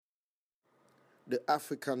the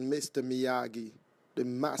African Mr. Miyagi, the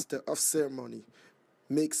master of ceremony,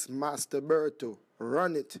 Mix Master Berto.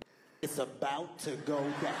 Run it. It's about to go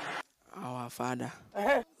down. Our Father,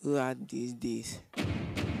 who art these days,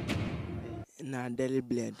 in our daily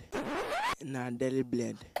blood,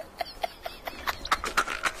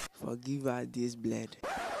 forgive us this blood.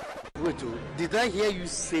 Wait, did I hear you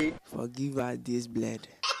say? Forgive us this blood.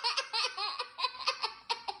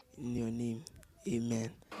 In your name,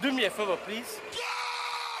 amen. Do me a favor, please.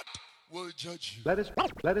 God will judge you. Let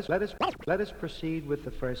us proceed with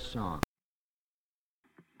the first song.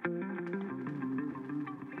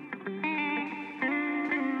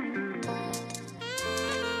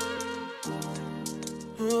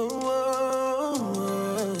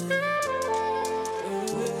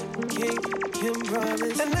 Kim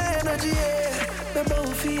promise and energy, the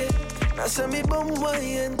bone fear. I send me bomb why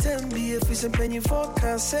and tell me if it's a penny for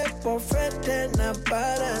concept or Fred then I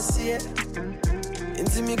balance it.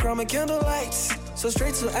 Into me chroma candle lights, so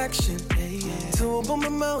straight to action. To open my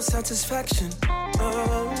mouth satisfaction.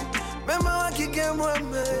 Remember I can get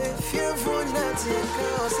one man, fearful not to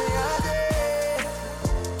go say I did.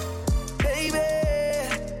 Baby,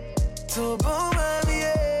 to boom my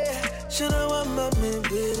yeah. Should I want my man,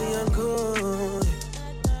 baby, I'm good.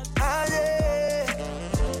 I did.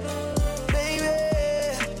 Baby,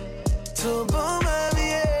 to boom my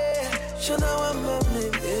yeah. Should I want my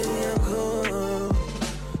man, baby, I'm good.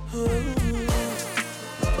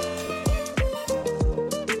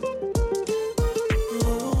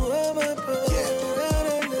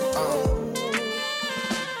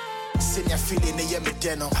 Senior feeling the yemi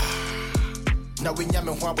deno. Now we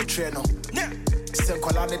yamin who we train.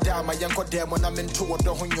 Senkolane da my yanko dem when I'm into what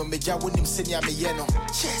the honyo me ja winim senior me yeno.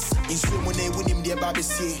 Yes. In swim when they winim dear baby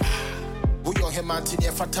see. We on him anti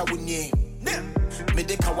near fata winnie. Me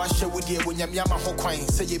de kawashe with ye when yam yama ho kwine.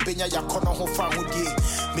 Say ye benya ya kono ho fan with ye.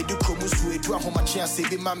 Me do kromusu e do a ho ma chia say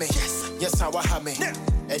be mame. Yes I wa ha me.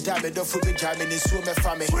 E da me do fu be jam in so me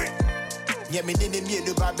fa me. Yeah, me didn't mean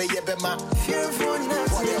to buy baby ma. Fearful not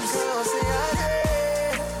to go say I did.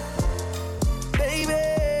 Baby,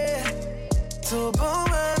 to boom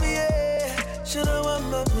my yeah. Should I want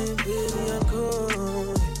my baby I'm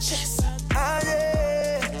good. Yes, I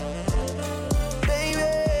did. Baby,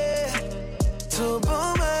 to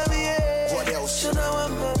boom my yeah. What else? Should I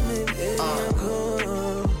want my baby I'm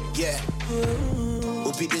good. Yeah.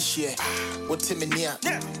 Obi this year. What Tim in here?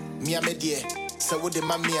 Me a media. So with the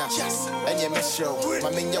mamia, and your show,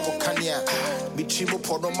 Mamma Wakania, me chimo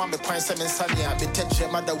podo mamma pine seven sanya, be tenche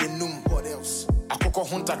mother with noom. What else? A coco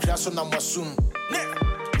hunter class on Namasum.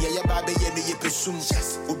 Yeah, baby, ye pesum.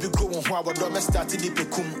 Ubi go on who our dome started the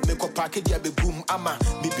pecum, make a packet ya be boom, ama,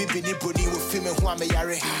 me bibi ni boni with female who am a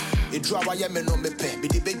yare. A draw I am no me pe, be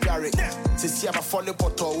the big garret. To see I'm a falling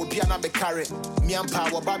potto, will be an amber carrot. Me and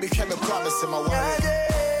power, Bobby came a promise in my worry.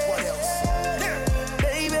 What else?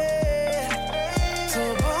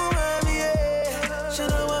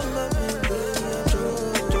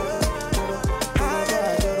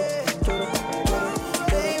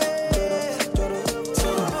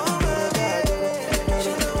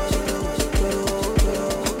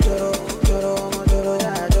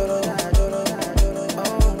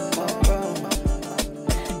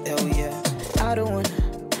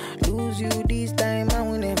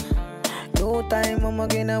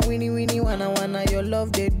 Again, I winnie wanna your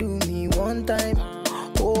love they do me one time.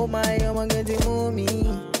 Oh my, I'm getting mommy.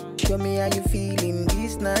 Show me how you feeling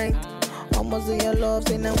this night. Almost say your love,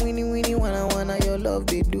 say now winnie wanna your love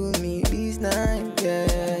they do me this night.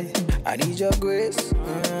 Yeah, I need your grace.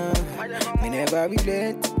 Me never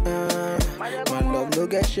relent. My love no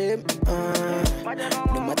get shame.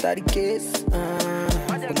 No matter the case.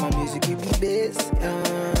 But my music give me bass.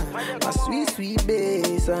 My sweet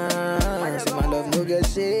bass. So my love no get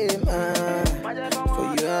shame.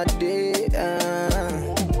 For you all day.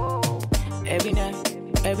 Every night,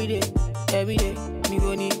 every day, me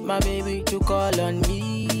gon' need my baby to call on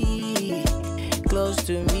me, close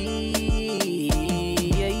to me.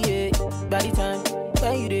 Yeah. By the time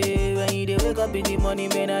when you dey wake up in the morning,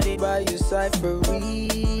 man, I dey buy you cyphery,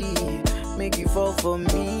 make you fall for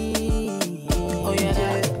me. Oh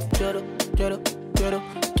yeah, choro,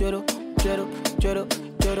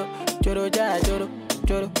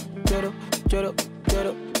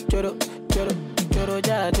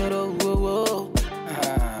 whoa.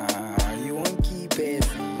 You won't keep it.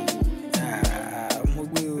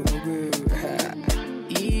 Mugu.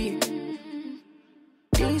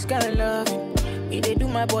 This kind of love, it dey do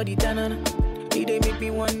my body tanana. It dey make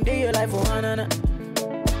me one day your life for hanana.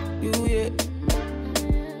 Do it.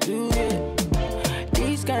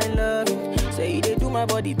 This kind of love, say it dey do my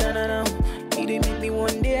body tanana. It they make me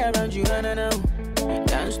one day around you, na na.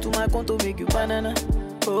 Dance to my conto, make you banana.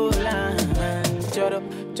 Oh la, choro,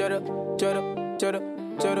 choro, choro, choro,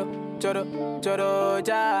 choro, choro, choro,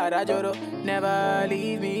 jara, choro. Never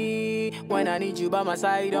leave me when I need you by my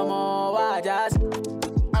side. I'm all I just.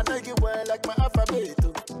 I know you well like my alphabet.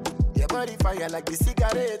 Your body fire like the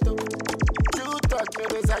cigarette. You talk me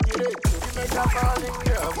exaggerate. You make a fall in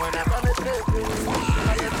love when I penetrate.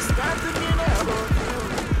 I am starting to about you.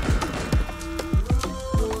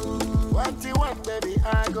 What you want, baby,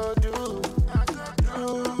 I go do.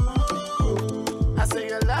 I say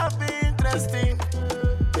your love be interesting.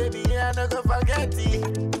 Baby, I don't go forget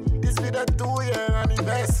it. This be the 2-year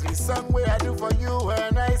anniversary. Song way I do for you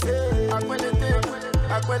when I say I will take.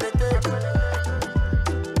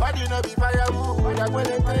 Why do you know be firewood? I will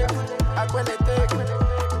take. I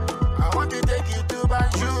want to take you to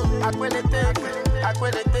Banjul. I will take.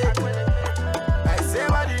 I say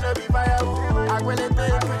why do you know be firewood? I will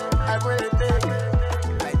take.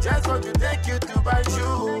 I just want to take you to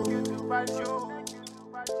Banjul.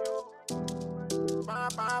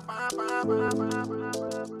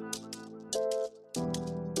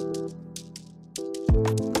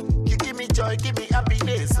 You give me joy, give me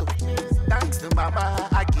happiness. Oh. Thanks to Mama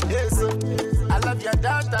Agnes. Oh. I love your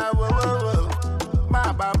daughter, whoa, whoa, whoa.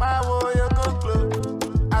 Mama, whoa, you go close.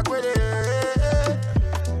 I quit it.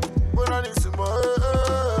 Put on in some more.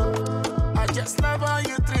 I just love how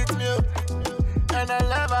you treat me. And I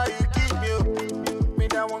love how you keep me. Me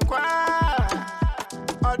that one cry.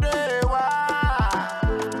 All day, why?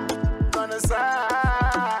 Gonna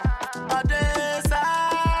sigh. All day,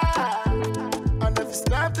 sigh. I never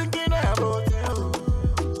stop thinking about you.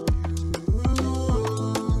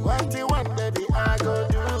 What you want, baby, I go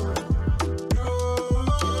do.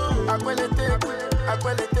 I will take.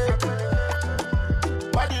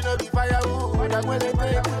 Why do you know be firewood? I will take.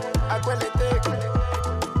 I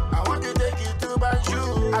want to take you to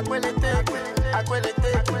Banjul. I will take.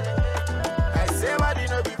 I say why do you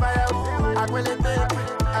know be firewood? I will take.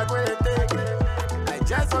 I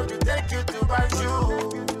just want to take you to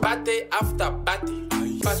Banjul. Party after party.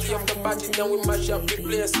 Party after party, then we mash up the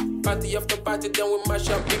place. Party after party, then we mash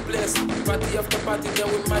up the place. Party after party, then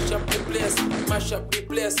we mash up the place. Mash up the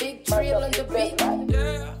place. Big trail on the beat.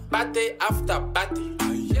 Yeah. Party after party.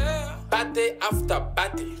 Yeah. Party after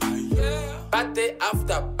party. Yeah. Party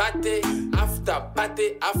after party. After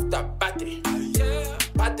party after party. Yeah.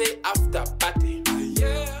 Party after party.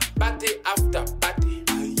 Yeah. Party after party.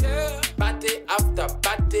 Yeah. Party after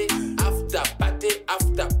party. After party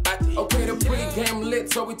after party. Okay, the pre-game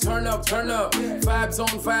lit, so we turn up. Vibes on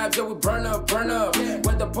vibes, yeah, we burn up.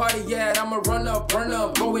 Where the party at, I'ma run up.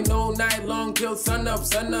 Going all night long till sun up.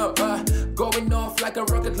 Going off like a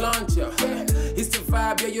rocket launcher. It's the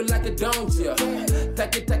vibe, yeah, you like it, don't ya?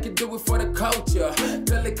 Take it, do it for the culture.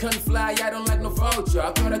 Pelican fly, I don't like no vulture.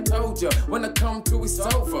 I thought I told ya, when I come to it's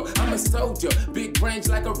over. I'm a soldier, big range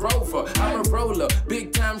like a rover. I'm a roller,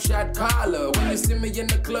 big time shot caller. When you see me in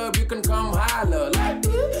the club, you can come holler. Like,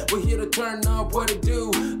 we're here to turn up, what to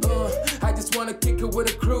do? I just wanna kick it with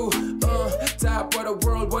a crew. Top of the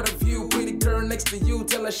world, what a view. Pretty girl next to you,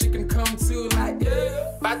 tell her she can come too. Like,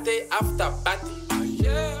 yeah. Party after party.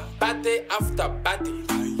 Yeah. Party after party.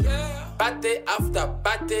 Yeah. Party after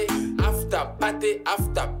party. After party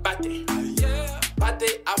after party. Yeah. Party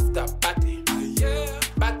after party. Yeah.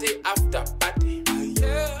 Party after party.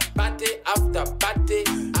 Yeah. Party after party.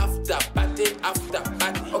 After party after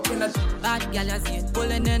party. Okay, now. Bad gal, you see it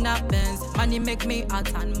pulling in a Benz. Money make me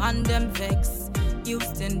hot and man them vex.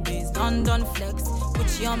 Houston based, London flex. Put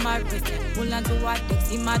you on my wrist, pull on to what they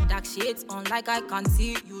see my dark shades on like I can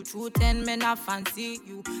see you. True 10 men I fancy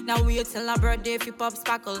you. Now wait till a birthday if you pop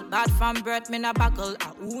sparkle. Bad from birth, men a buckle.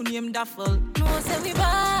 Who name duffel? No say we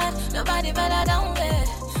bad, nobody better down with.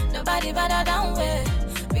 Nobody better down with.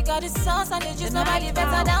 We got the sauce and the juice, nobody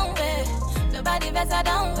better down with. Nobody better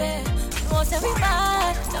down with. No say we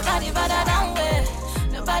bad, nobody better down with.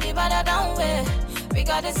 Nobody better down with. We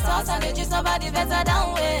got the sauce and the juice, nobody better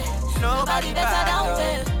down with. Nobody better down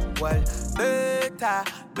with. Well, better.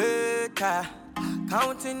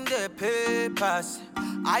 Counting the papers.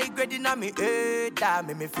 I grading on me head.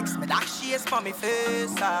 Me fix me that shades for me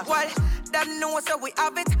face. Well, them know so we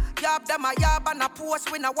have it. Yab them a yab and a post,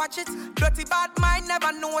 we not watch it. Dirty bad mind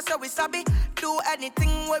never know so we sabi. Do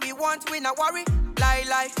anything where we want, we not worry.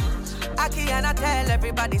 Lie. I can't tell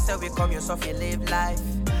everybody so we come here so we live life.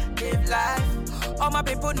 All my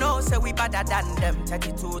people know so we better than them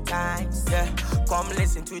 32 times. Yeah, come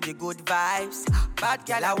listen to the good vibes. Bad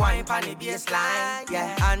girl a wine pon the baseline.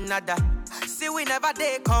 Yeah, another. See we never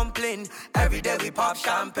dey complain. Every day we pop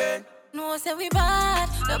champagne. No say we bad,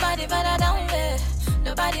 nobody better down with.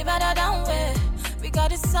 nobody better down way. We got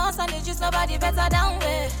the sauce and it's just nobody better down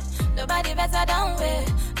way. Nobody better down way.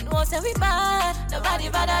 No say we bad, nobody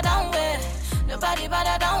better down way. Nobody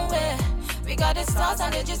better down way. We got the sauce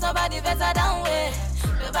and it's just nobody better down way.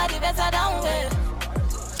 Nobody better down way.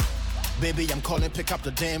 Baby, I'm calling, pick up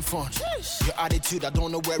the damn phone. Your attitude, I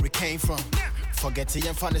don't know where it came from. Forget it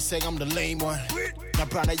and finally say I'm the lame one. My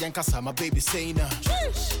brother Yankasa, my baby saying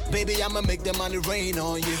baby, I'ma make the money rain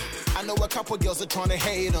on you. I know a couple girls are trying to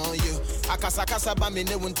hate on you. Akasa bami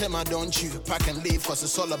ne won't tell my don't you. Pack and leave cause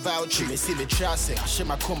it's all about you. They see me trashy, I share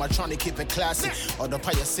my coma trying to keep it classy. Or the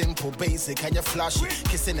pie simple, basic, and you're flashy.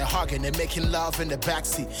 Kissing and hugging and making love in the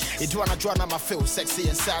backseat. You do I feel sexy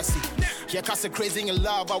and sassy. Yeah, cause crazy in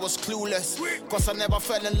love, I was clueless. Cause I never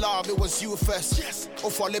fell in love, it was you first. Oh,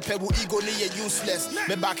 for the people, ego near useless.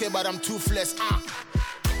 Me back here, but I'm toothless.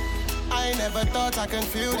 I never thought I could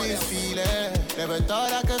feel this feeling. Never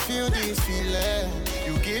thought I could feel this feeling.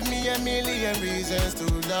 You give me a million reasons to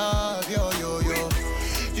love you, yo.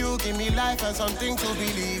 You give me life and something to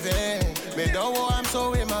believe in. Me don't know I'm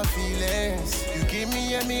so in my feelings. You give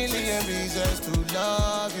me a million reasons to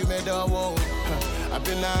love you, me don't know. I've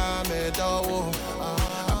been on me don't know.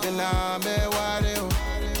 I've been on me worry.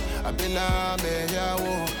 I've been on me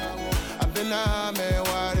yawo. I've been on me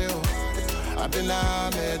worry. I've been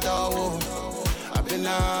on me dawo. I've been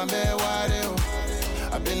on me worry.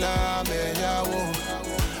 I've been on me yawo.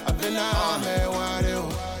 I've been on me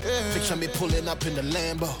worry. Picture me pulling up in the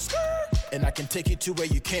Lambo, and I can take you to where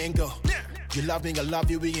you can't go. You love me, I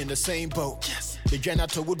love you, we in the same boat. The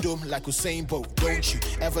janitor would do like Usain Bolt. Don't you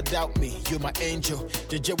ever doubt me, you're my angel.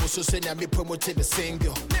 The J was so saying me promoted the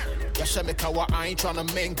single. Yashamikawa, I ain't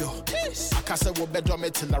tryna mingle. I can't say what better me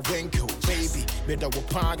till I wrinkle. Baby, me that will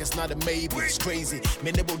pong, it's not a maybe. It's crazy.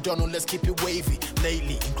 Me never done, let's keep it wavy.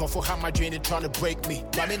 Lately, in Crawford, how my drain is trying to break me.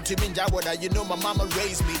 I'm into Minja, you know my mama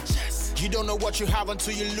raised me. You don't know what you have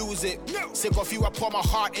until you lose it. Sick of you, I pour my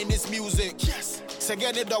heart in this music. So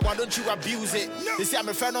get it dog, why don't you abuse it? They say I'm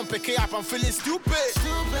a friend on pick up, I'm feeling stupid.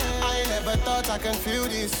 I never thought I could feel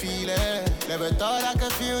this feeling. Never thought I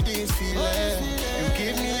could feel this feeling. You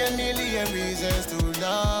give me a million reasons to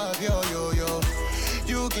love you, yo.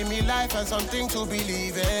 You give me life and something to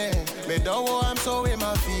believe in. Me don't know I'm so in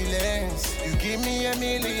my feelings. You give me a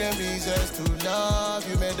million reasons to love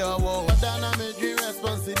you, me don't know. Madonna me dream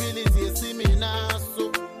responsibility, see me now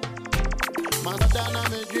so. Madonna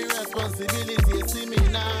me dream responsibility, see me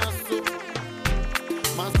now so.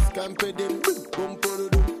 Mas campe dem,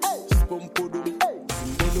 pompodum, pompodum,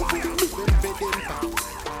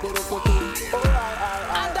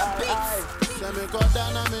 And the beats. Say me got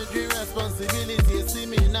down and me dream responsibility, see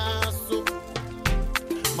me now so.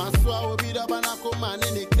 Maswa will be the banana man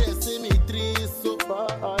in the case, see me three so.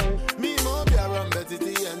 Me mo be around betty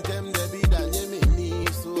and them they be that you me need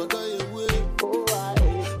so go away.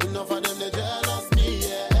 Enough of them they jealous me,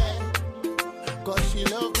 yeah. Cause she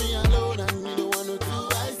love me alone and me don't want to do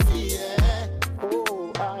I see, yeah.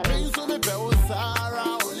 Bring to me bell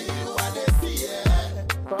Sarah, only you are they see, yeah.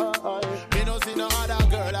 Me no see no other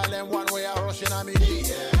girl and them one way I rushing on me,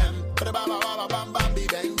 yeah. Bam bam bam bam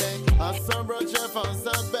bang bang. I saw bro Jeff and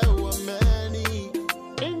Sabe were many.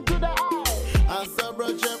 Into the eye. I saw bro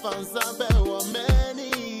Jeff and Sabe were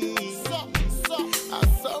many. I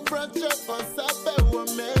saw bro Jeff and Sabe were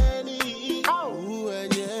many. Ooh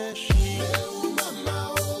and yeah, she.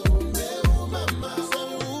 Mama, oh, mama.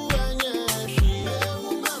 Say ooh and yeah, she.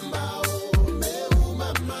 Mama, oh,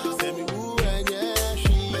 mama. Say me ooh and yeah,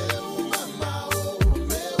 she. Mama,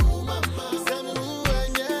 oh, mama. Say me ooh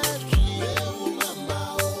and yeah, she.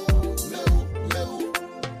 Mama, oh,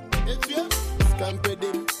 it's you. Scampe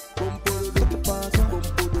dem, pompolo de pass,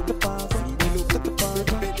 pompolo de pass. Bilo de pass,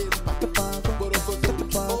 bedem, boroko de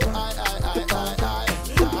pass. Oh, I wanna be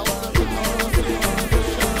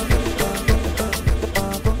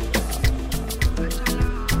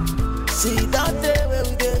See that day where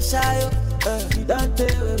we get shy, see that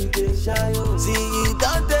day where we get shy, see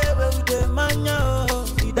that day where we get mania,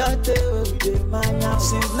 see that day where we get mania.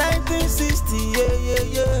 Since 1960,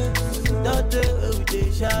 yeah. That day where we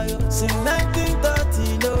get shy, since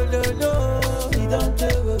 1930, no. See that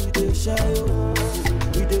day where we get shy,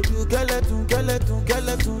 we dey do skeleton.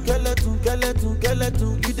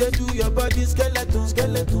 You dey do your body skeleton.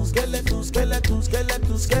 We dey do we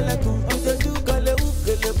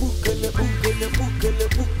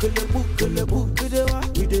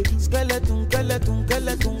dey do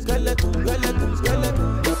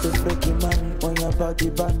skeleton. What a freaking money on your body,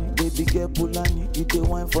 bunny. Baby girl Pulani, you dey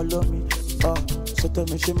wine follow me. So tell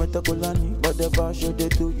me she met a Kulani, but the bar show they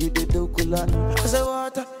do, you they do Kulani. I say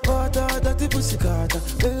water, dirty pussy carter.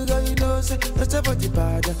 Baby girl, you know say, that's about the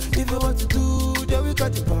bad. If you want to do, then we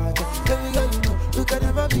got the bad. Then we got you know, we can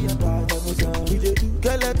never be a bad. We dey do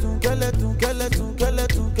skeleton.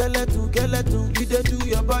 We dey do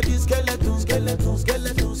your body skeleton. We dey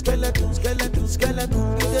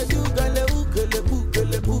do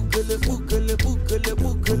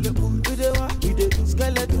We dey what? We dey do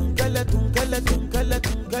skeleton.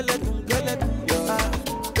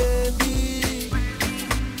 Baby,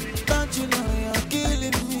 don't you know you're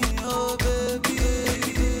killing me, oh baby.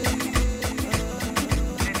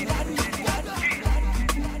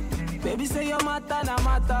 Baby say your matter na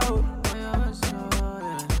matter, oh.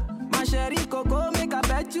 My sherry coco make I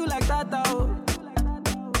bet you like that, oh.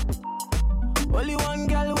 Only one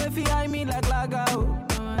girl way fi eye me like laga, oh.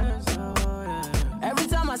 Every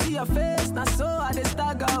time I see your face, na so I dey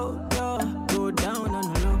stagger, oh. Go down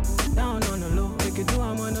on the low, make it do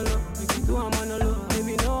I'm on the low,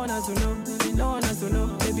 Baby, no one has to know,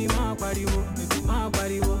 Baby, my body wo.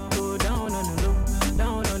 Go down on the low,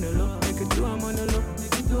 make it do I'm on the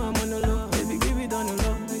low, Baby, give it on the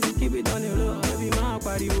low, keep it on the low, Baby, my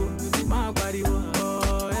body wo.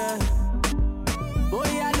 Oh yeah, boy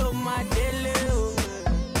I love my daily, oh.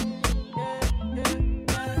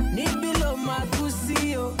 Need below my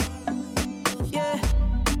pussy, oh. Yeah,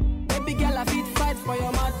 baby girl I fit fight for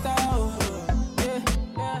your matter, oh. Yeah.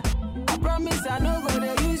 I promise I no go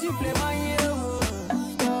to use you play my hero.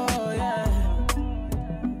 Oh yeah.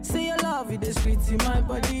 Say your love it is sweet in my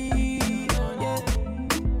body. Yeah.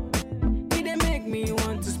 It dey make me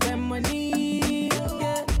want to spend money.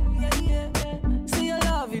 Yeah. Say your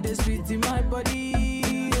love it is sweet in my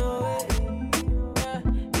body. Oh yeah.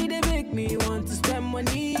 It dey make me want to spend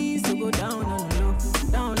money. So go down on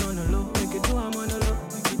the low, make it do I'm on the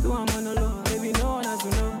low, Baby, no one has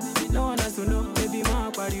to know, Baby, my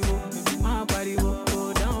body wo.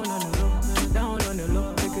 Go down on the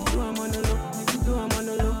low, make it do I'm on the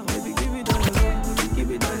low, Baby, give it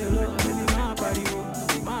on the low, Baby, my body wo.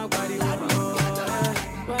 Oh, yeah.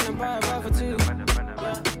 Running by 5 for 2,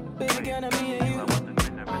 yeah. Baby, can I be and you?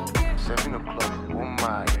 7 o'clock, 1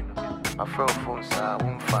 mile. My phone side,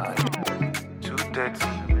 1 fire.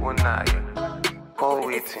 2:30, 1 night. Call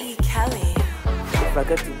waiting. If I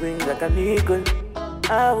get to wings like an eagle,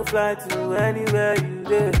 I will fly to anywhere you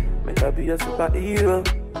there. Make I be a superhero.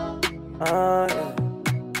 Ah, yeah.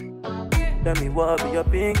 Tell me what be your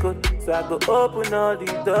pin code, so I go open all the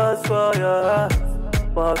doors for your heart.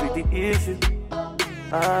 What be the issue?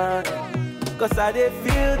 Ah, yeah. Cause I dey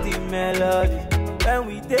feel the melody when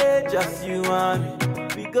we dey just you and me.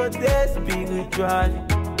 We go dey spiritually.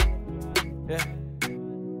 Yeah.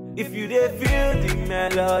 If you dey feel the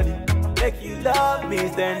melody, make you love me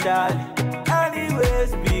tenderly. Anyway,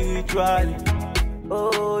 spiritually.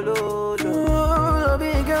 Oh, Lord, Lord,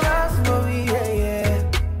 big ass for me, yeah.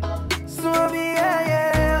 So me,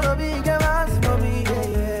 yeah. Lord, big ass for me,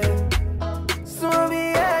 yeah. So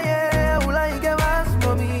me, yeah. Will I get ass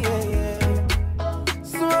for me, yeah.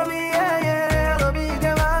 So me, yeah. Lord, big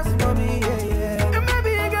ass for me, yeah. And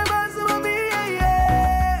maybe get ass for me,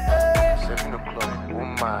 yeah. 7 o'clock,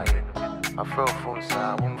 1 mile. My phone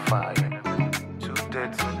side, 1 fire.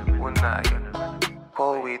 2:30, 1 night.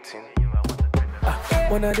 Call waiting.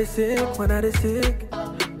 When I dey sick,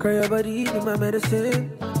 cry your body in my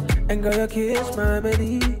medicine, and girl your kiss my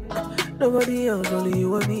remedy. Nobody else, only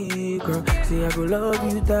you and me, girl. See I go love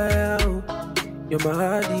you, die out. You're my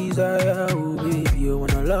heart desire, oh baby. You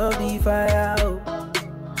wanna love the fire, oh.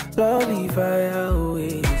 Yeah.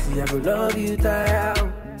 See I go love you, die out.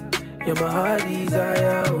 You're my heart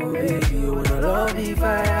desire, oh baby. You wanna love the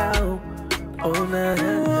fire, oh nah.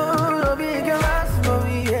 Love you, girl, ask for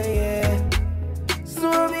me, yeah. So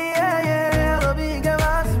me, yeah. Love you, girl,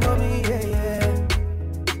 ask for me, yeah.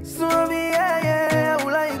 So me, yeah.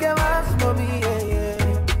 Will I get ask for me, yeah.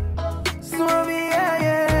 So me,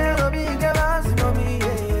 yeah. Love you, girl, ask for me,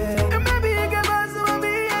 yeah. And maybe you get ask for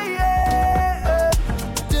me, yeah.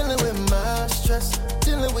 Dealing with my stress,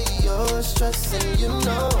 dealing with your stress, and you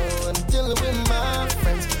know I'm dealing with my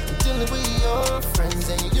friends, I'm dealing with your friends,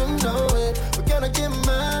 and you know it. We're gonna get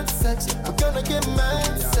mad sex,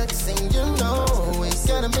 and you know we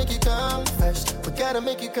gotta make you come fresh. We gotta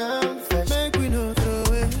make you come fresh. Make we no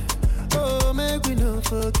throw it, oh, make we no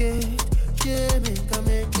forget. Yeah,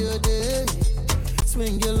 make your day.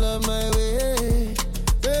 Swing your love my way,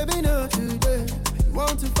 baby, not today. You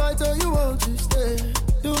want to fight or you want to stay?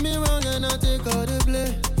 Do me wrong and I take all the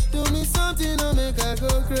blame. Do me something to make I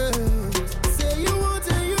go crazy. Say you want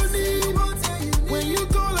and you need. When you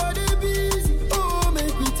call her the busy, oh,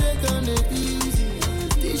 make me take on the easy.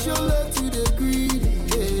 Teach your love to the greedy,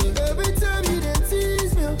 yeah. Every time you dey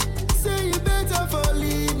tease me, say you better for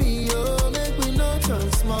leave me, oh.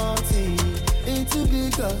 to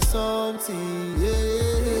become something, yeah.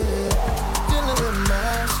 Dealing with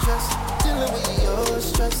my stress, dealing with your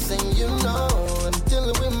stress, and you know I'm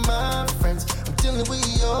dealing with my friends, I'm dealing with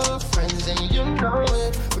your friends, and you know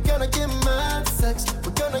it. We're gonna get mad sex,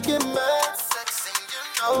 we're gonna get mad sex, and you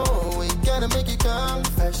know we gotta make you come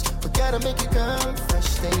fresh, we gotta make you come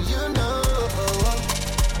fresh, and you know,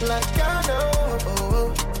 like I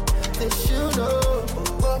know, that you know,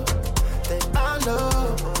 that I know.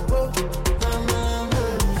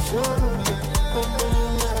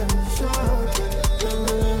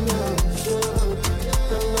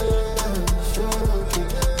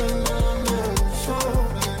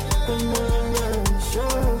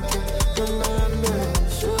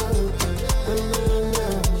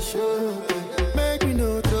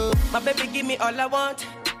 My baby give me all I want.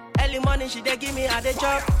 Early morning she dey give me a day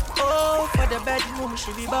job. Oh, for the bedroom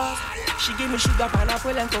she be boss. She give me sugar,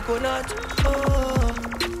 pineapple and coconut. Oh,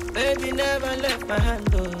 baby never left my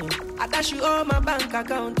hand. Oh, I dash you all my bank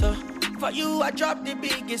account. Oh, for you I drop the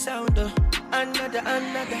biggest sound. Oh, another.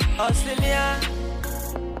 Oh, see me yeah.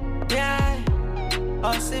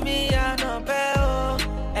 Oh, see me no pay. Oh,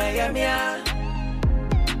 hey yeah.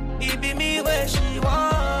 It be me where she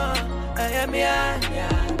want. Hey yeah.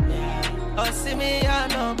 Oh, see me, I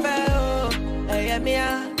no pay, oh. Hey,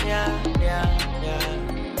 yeah.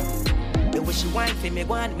 The way she want for me,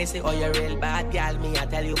 want me say, oh, you're real bad, girl, me, I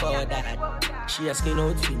tell you about that. She asking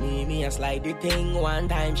out for me, I slide the thing one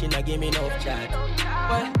time, she not give me no chat.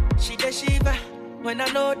 Well, she the shiva, when I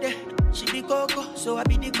know that. She be coco, so I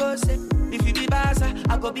be the ghost. If you be Baza,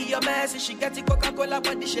 I go be your mercy. She get the Coca-Cola,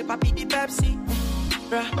 but the shape, I be the Pepsi.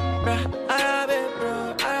 Bruh, Arabe,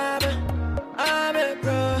 bro, Arabe,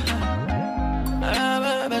 bro.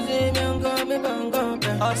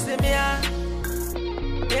 Oh, see me,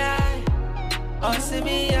 yeah. Oh, see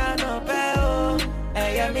me, no pay, oh.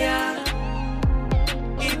 Hey, yeah.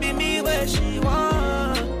 It be me where she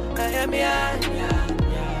want. Hey, yeah.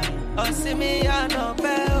 Oh, see me, no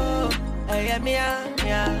pay, oh. Hey, yeah.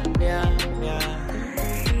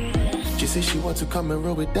 She say she want to come and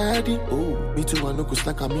roll with daddy. Oh, me too, I know go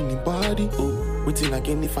slack a mini body. Oh, waiting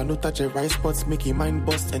again if I no touch the right spots, make your mind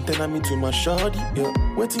bust and turn me to my shorty. Yeah,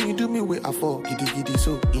 waiting you do me wait I fall, giddy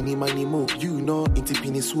so. Any money move, you know, into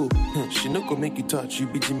penis swoop. She no go make you touch, you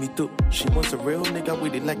be Jimmy too. She wants a real nigga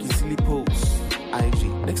with it like his silly pose. IG,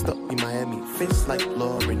 next up in Miami, face like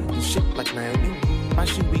Lauren, shit like Naomi.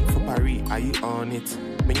 Fashion week for Paris, are you on it?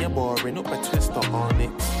 Me ya boring, up a twister on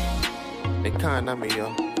it. They can't have me,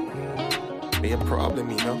 yo. Be a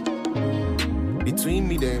problem, you know. Between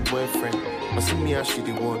me and boyfriend, but see me as she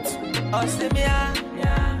the want. Oh, see me, yeah.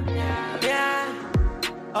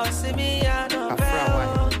 Oh, see me, no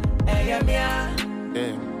pay. Hey, yeah.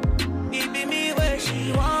 It be me where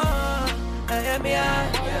she want. Hey,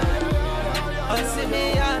 yeah. Oh, see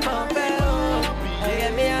me, no pay.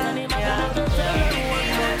 Hey, yeah.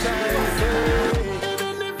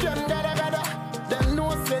 Even if you're gada, them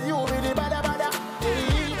know say you be the bada.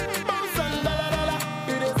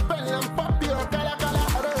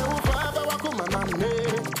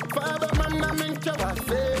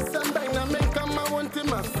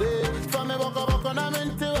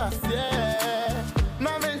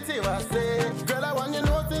 Girl, I want you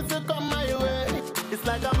know since you come my way. It's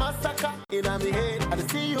like a massacre in my head. I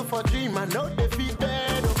see you for dream, I know they feel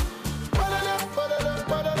bad. Girl,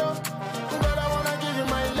 I wanna give you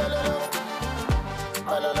my love.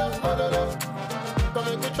 Come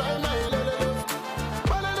and go try my love.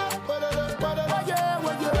 Yeah,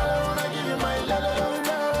 girl, I wanna give you my love.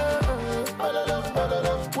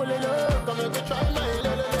 Come and go try my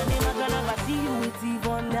love. Me not gonna see you with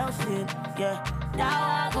Yvonne Nelson, yeah. Now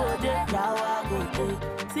I go there.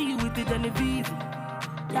 See you with the Genevieve.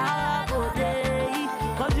 Now I go there.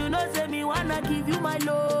 Cause you know say me wanna give you my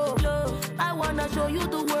love. I wanna show you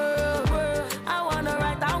the world. I wanna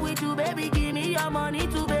ride down with you, baby. Give me your money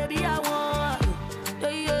too, baby. I want.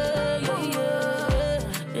 Yeah.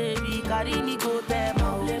 Baby, carry me go there.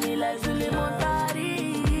 Let me like Suleiman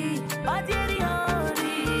Tari. But you're the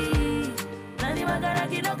honey. Nani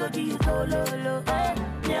magaraki no go give you solo.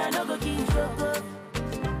 Yeah, no go give you solo.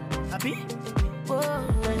 Happy? Oh,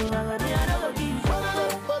 nani magaraki no go give you solo.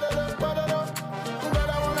 Girl,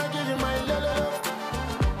 I wanna give you my love.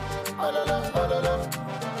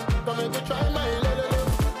 Come and go try my love.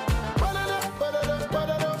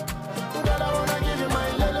 Girl, I wanna give you my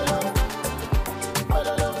love.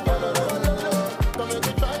 Come and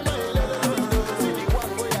go try my love. See the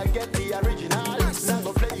one where I get the original. Now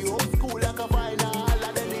go play you old school like a final.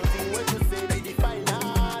 And anything when you say they the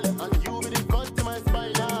final. And you be the cut to my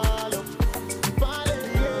spinal.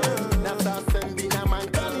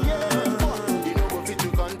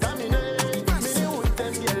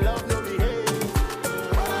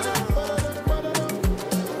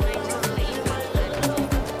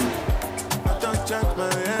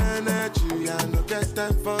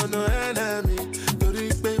 time for no enemy. Tori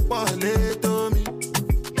pe pole to me.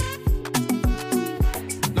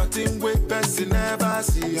 Nothing with person never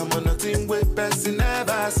see. I'm on nothing with person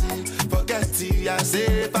never see. Forget it, I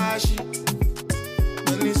say fashi.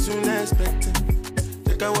 Money soon expected.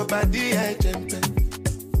 Check out what body I jump.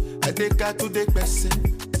 I take out to the person.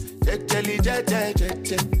 Jelly, je.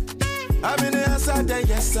 I'm in the answer, then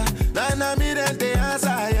yes sir. Then I'm in the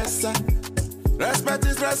answer, yes sir. Respect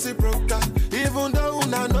is reciprocal, even though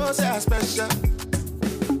una know say I special.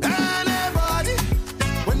 Anybody,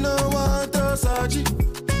 we no want to surgery.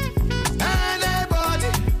 Anybody,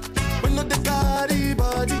 we no the carry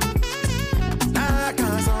body. I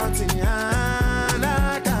can't something, I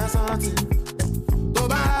can't something. To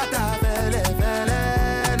bata fele,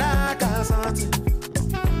 I can't something.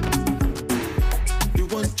 You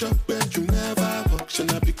want job where you never work, should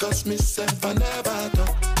not because myself I never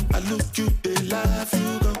talk. I look you, they laugh,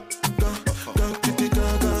 you go.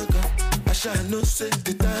 I shall no say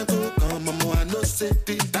the time go come, mama, I no say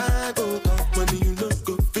the time go come. When you no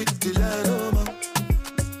go fit the line, no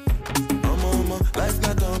more. Mama, life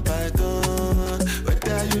not on python.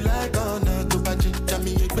 Whether you like or not, to buy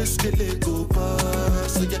me a biscuit, go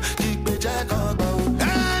pass. So yeah, keep me jack on bow.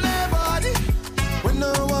 Anybody, we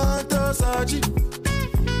no want to surgery.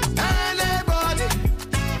 Anybody,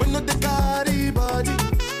 we no the carry body.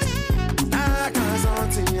 I can't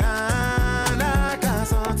something, I can't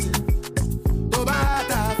something. To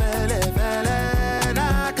bata fele, I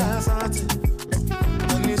can't something.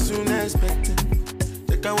 Money soon expected.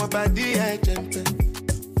 Take out what body I jump.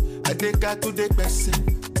 I take out to the person.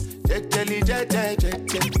 Jelly, je.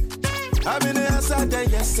 I'm in the answer, then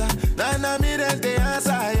yes sir. Then I'm in the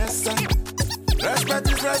answer, yes sir. Respect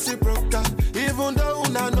is reciprocal, even though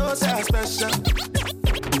una know say I special.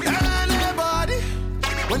 Anybody,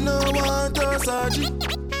 we no want to surgery.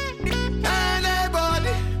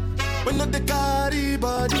 Anybody, we no the carry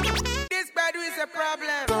body. This bad is a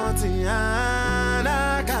problem. Something, I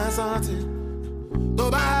can't something. To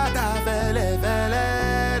bata fele,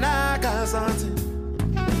 I can't something.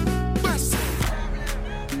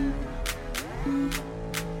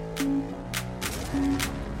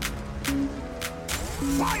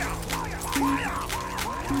 Fire!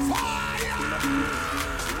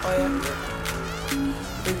 Oh yeah,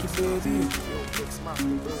 thank you, baby.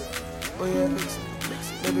 Oh yeah,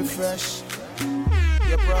 baby fresh.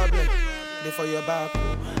 Your problem, they for your back,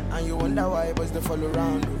 and you wonder why boys they follow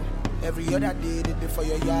around you. Every other day they for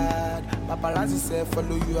your yard. Paparazzi say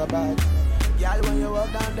follow you about. Girl, when you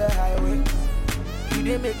walk down the highway, you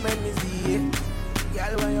they make men easy.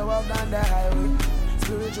 Girl, when you walk down the highway,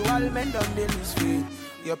 spiritual men don't they lose faith.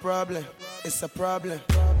 Your problem, it's a problem.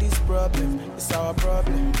 This problem, it's our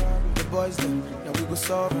problem. The boys them, now we go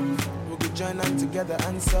solve them. We go join them together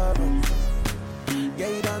and solve them. Yeah,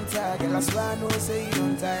 you don't tire, girl, that's why I know say you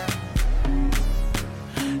don't tire.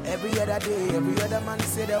 Every other day, every other man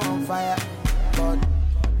say they're on fire. But,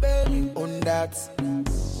 baby, on that,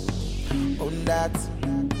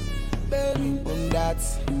 baby, on that.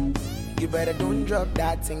 You better don't drop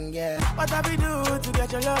that thing, yeah. What have we do to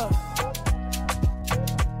get your love?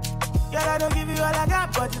 Girl, I don't give you all I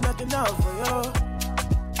got, but it's not enough for you.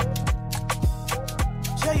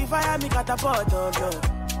 Show you fire me catapult of you.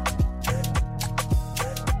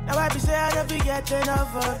 Now I be say I don't be get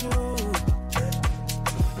enough of you.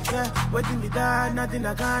 Yeah, waiting me down, nothing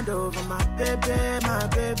I can't do for my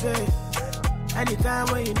baby. Anytime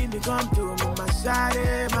when you need me, come to me, my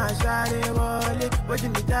shawty, wallet.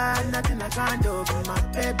 Waiting me down, nothing I can't do for my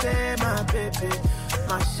baby.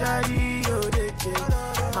 My shawty, oh, they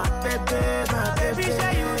my baby. Baby,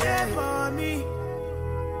 say you there for me,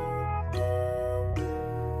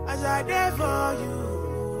 as I there for you.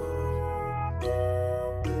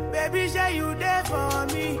 Baby, say you there for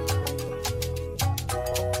me,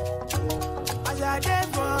 as I there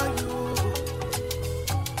for you.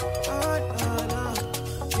 Oh, no.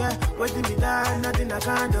 Yeah, waiting me down, nothing I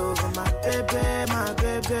can't do for my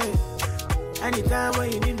baby. Anytime when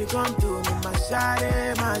you need me, come to me, my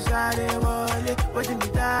shawty, wallet. Waiting me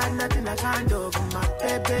down, nothing I can't do for my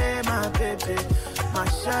baby. My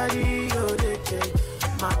shawty, oh, they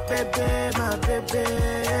my baby.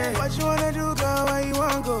 What you wanna do, girl? Where you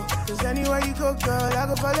wanna go? Cause anywhere you go, girl, I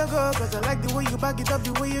go follow, go. Cause I like the way you back it up,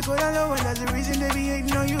 the way you go down low. And that's the reason they be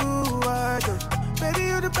hating on you, baby,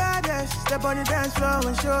 you the baddest. Step on the dance floor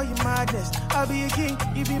and show you madness. I'll be a king,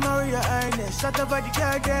 you be Maria Ernest. Shut up for the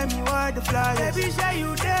girl, damn, you are the flyest. Baby, say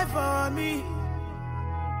you there for me,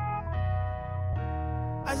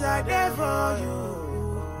 as I there for you.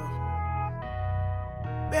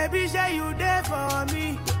 Baby, say you there for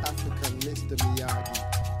me, the African Mr. Miyagi,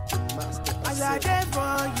 the master of I did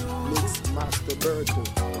for you. Mix Master Berto.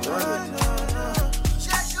 Run it.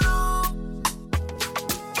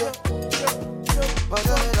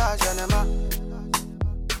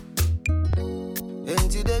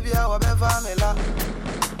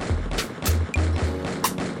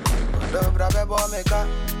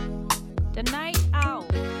 The night out.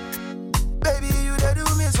 Baby, you they do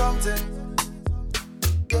me something.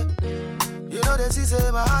 Yeah. You know they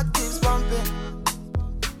say my heart keeps pumping.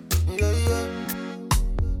 Yeah, yeah.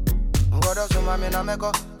 God of some man I make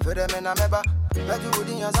up for them in a meba. Let you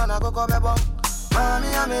within your son I go come bebo. Mommy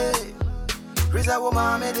ame. Risa wo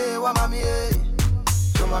mama de wa mami eh.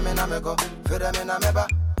 Some man I make up for them in a meba.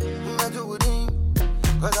 Let you within.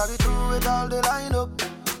 Cause I be through with all the line up.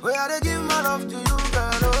 Where I they give my love to you,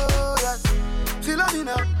 girl, oh yes.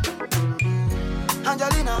 Philomena,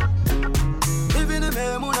 Angelina, even in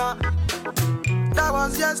Memuna. That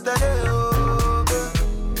was yesterday, oh girl.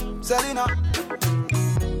 Selena,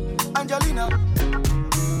 Angelina,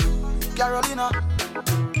 Carolina.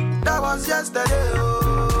 That was yesterday,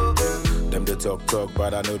 oh girl. Them they talk,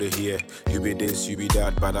 but I know they hear. You be this, you be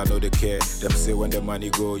that, but I know they care. Them say when the money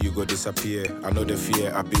go, you go disappear. I know the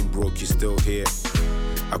fear, I've been broke, you still here.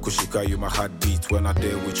 Akushika, you my heartbeat. When I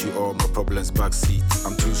there with you, all my problems backseat.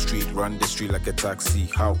 I'm too street, run the street like a taxi.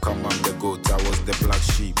 How come I'm the goat? I was the black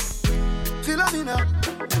sheep. Philomena,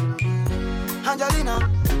 Angelina,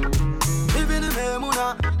 even in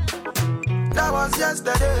Memuna. That was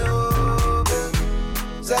yesterday, oh girl.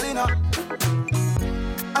 Selena,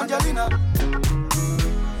 Angelina,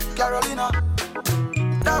 Carolina.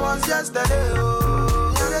 That was yesterday,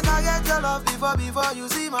 oh. You can get your love before you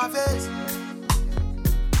see my face.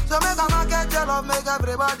 So make a market your love, make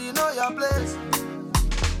everybody know your place.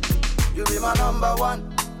 You be my number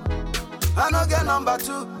one, I no get number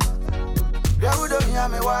two. Yeah, who don't hear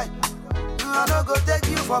me why? I no go take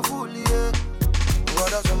you for fool, yeah.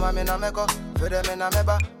 God of some man I make up for them in a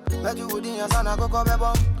meba. Let you within your son I go come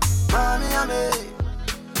bebo. Mommy ame,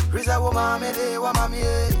 Risa wo mama de wa mami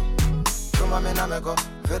eh. So man I make up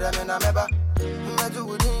for them in a meba. Let you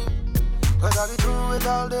within, cause I be through with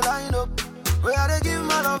all the line up. Where I they give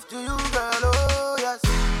my love to you, girl, oh yes.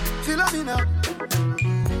 Philomena,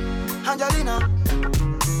 Angelina,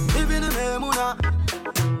 even in Memuna.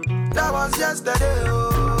 That was yesterday,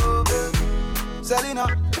 oh girl. Selena,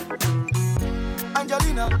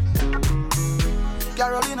 Angelina,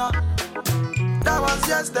 Carolina. That was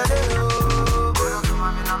yesterday, oh girl. So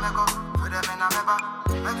I'm in a make up, for them in a meba.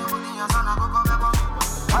 Make you put in your son, I go come back.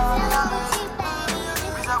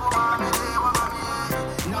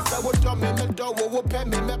 What do me do? What pay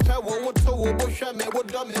me? Me pay what to? What show me? What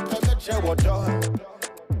do me pay me? Che what do?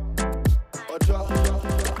 What do?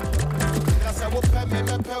 I say what pay me?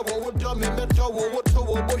 Me pay what do me? Me do what to?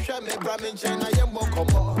 What show me? Gramin China yem mo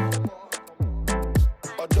komo.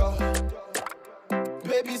 What do?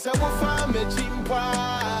 Baby say what find me chimpa.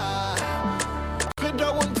 Me do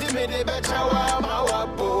want to me de becha wa ma wa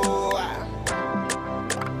bo.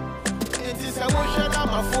 It is a what show na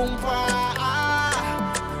ma fumpa.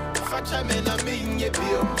 Facha me na minye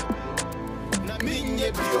bio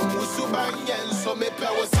musubanye so me pe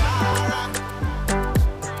wo sara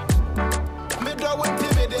me do wonti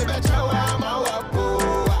me de becha wa ma wa bo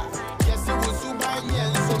yes musubanye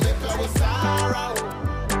so me pe wo sara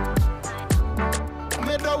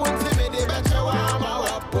me do wonti me de becha wa ma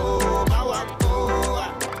wa bo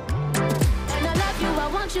and I love you, I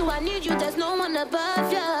want you, I need you, there's no one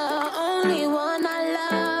above you, only one I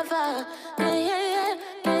love.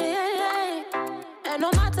 No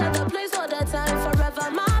matter the place or the time, forever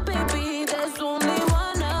my baby, there's only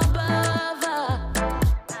one above her.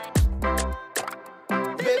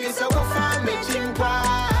 Baby, so we'll find me chimpa.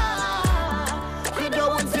 You don't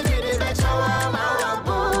want to be the better one, my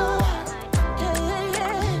wabo.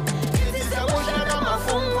 This is a ocean of my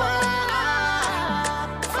phone.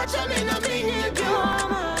 Facha me na minye bio.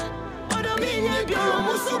 Odo minye bio,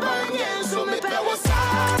 musubanye, so me pe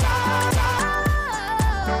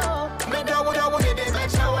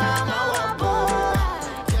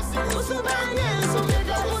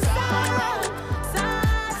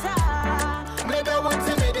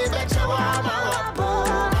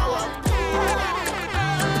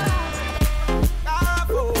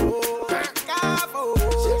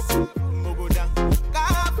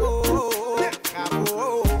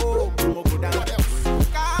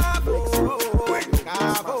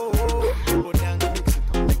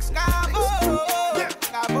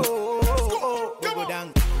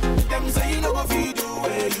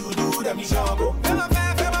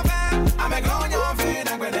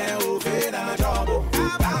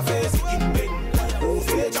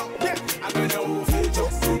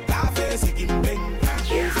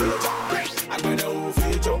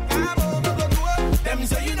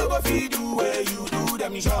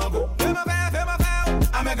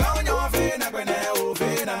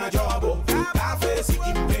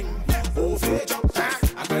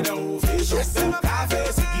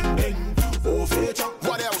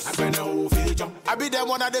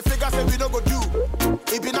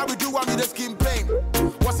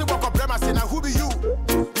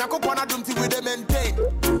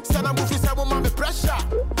Russia.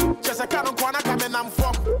 Just a cannon corner coming I'm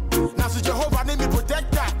from. Now so Jehovah name me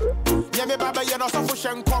protector. Yeah, me baba you know so for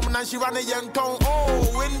shen come and she run a young tongue.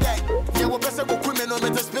 Oh, win that. Yeah, we best go criminal me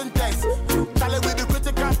to spin test. Tell it with the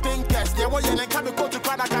critical thinkers. Yeah, what you ain't come go to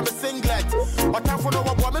Canada come singlet. But I for no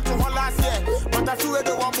one me to one last year. But I feel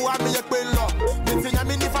the one who I me a queen law. Me think I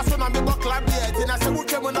mean if I son I'm a club yet. And I say we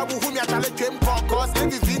came when I who me a challenge came cause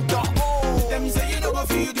everything done. Oh, them say you know what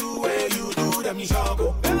you do where you do them you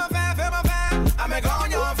struggle. Fema fair. I'm a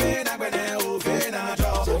gone your vein, I'm gonna open a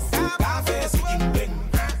job. Cafe seeking bing,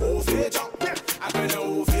 oh feature. I'm gonna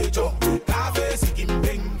oh feature. Cafe seeking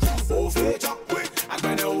bing, oh feature. I'm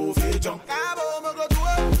gonna oh feature.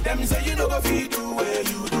 Them say you know what you do where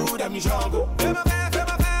you do them you struggle. Fema fair.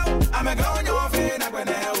 I'm a gone your vein, I'm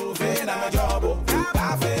gonna open a job.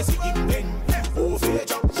 Cafe seeking bing, oh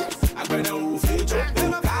feature. I'm gonna oh feature.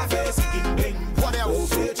 Cafe seeking bing, what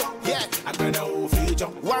else? Yeah, I'm gonna oh feature.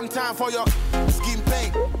 One time for your skin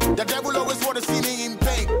pain. The devil always wanna see me in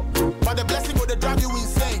pain, but the blessing will drive you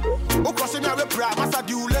insane. Who crossing me with pride, must I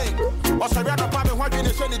do lane? Or sorry, I don't have what you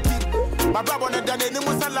show the team. My brother on the day, they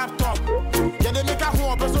must a laptop. Yeah, they make a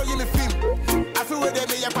home, but so you me film. I feel where they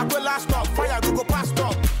make a paper last stop. Fire, we go past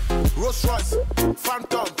up. Rolls Royce,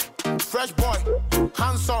 Phantom, Fresh Boy,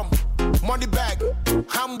 Handsome, Money Bag,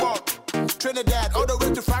 Hamburg, Trinidad, all the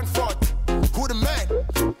way to Frankfurt. Who the man?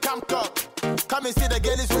 Come talk. Come and see the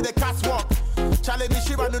girls with the cats walk. Challenge me,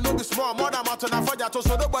 Shiva, no be small. More than mountain and fire, so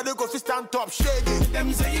nobody go fit stand top. Shady.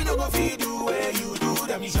 Them say you know go feed do where you do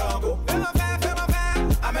them you struggle. Fema fair.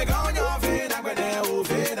 I'm a gone your vein, I'm gonna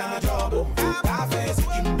open a trouble. Cafe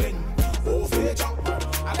seeking bing, oh feature.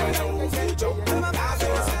 I'm gonna oh feature.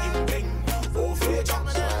 Cafe seeking bing, oh feature.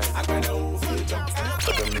 I'm gonna oh feature.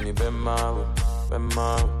 Domini Bemma.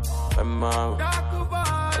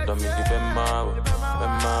 Domini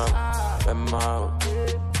Bemma.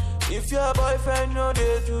 If your boyfriend know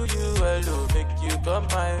they do you well, make you come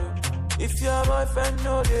my way. If your boyfriend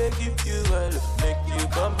know they give you well, make you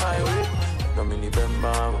come my way. Domini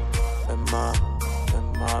Bemma. On my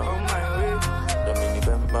way. Domini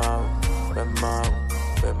Bemma.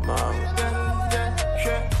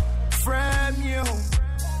 Friend you,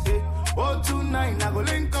 oh tonight I go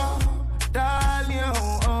link up, darling.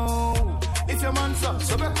 Oh, if your man's up,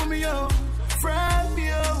 so back with me yo. Friend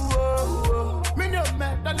you, oh. Me no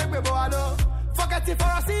man, that make me boado. Forget it for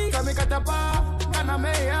a seat, come make a tapa, and I'm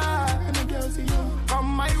and the girls see you. Come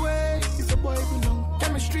my way, if the boy belong.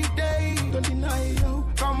 Chemistry day, don't deny you.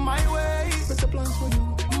 Come my way, better plans for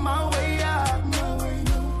you. My way, yeah,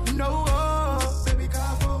 no, oh, baby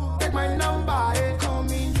careful. Take my number, call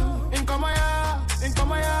me you. In come ya.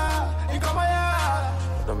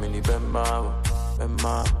 Domini Bemma.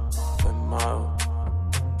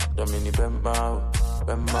 Domini Bemma.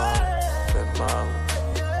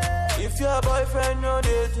 If your boyfriend know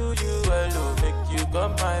they do you well, make you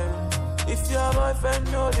come my way. If your boyfriend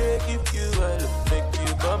know they give you well, make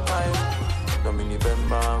you come my way. Domini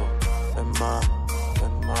Bemma.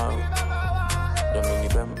 Domini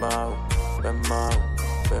Bemma.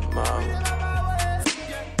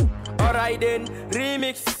 Alright then,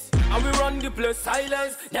 remix. And we run the place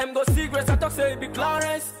silence. Them go secrets, I talk say big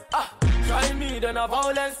Clarence. Try me, then a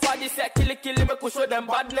violence. For this kill me, could show them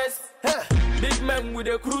badness. Hey, big men with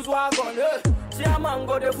the cruise wagon. Hey, see a man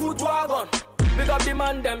go the foot wagon. Big up the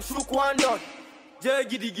man, them shook one down. Jay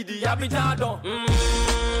giddy, happy jadon.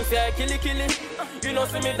 Say killy. You know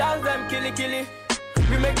see me dance them killy.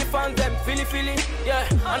 We make the fans them feely. Yeah,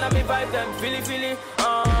 and I me vibe them feely.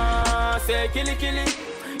 Say killy.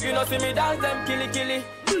 You know see me dance them killy.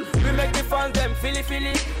 We make the fans them feely.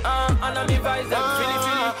 And I me vibe them feely.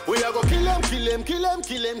 We are go kill them. What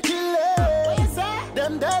you say?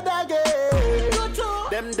 Them dead again.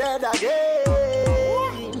 Them dead again.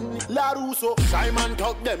 La Russo, Simon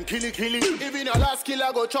talk them killy. Even a last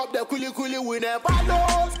killer go chop them quilly. We never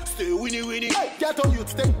lose. Stay winnie. Hey, get on you,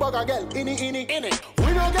 take bug again. Inni.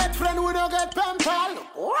 We don't get friend, we don't get pen pal.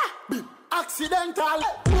 Accidental.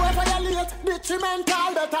 Whoever you late,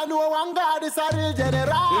 detrimental. Better know one God is a real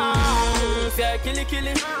general. Say killy.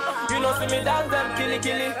 You know see me dance them killy.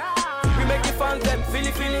 We make the fans them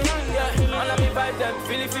feely. Yeah, and I me vibe them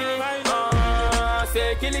feely.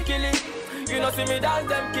 Say killy. You know see me dance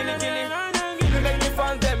them killy. We make the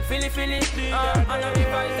fans them feely. And I me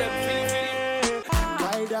vibe them feely.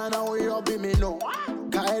 Kaida now you be me no.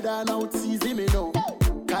 Kaida now teasy me no.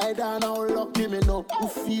 Kaida now lucky me no. Who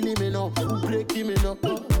feel me no. Who break me no.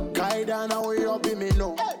 Kaida now you be me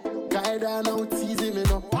no. Kaida now teasy me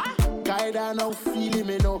no. Kaida now feel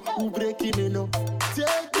me no. Who break me no.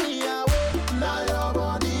 Take me away, now your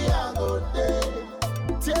body I go there.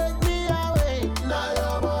 Take me away, now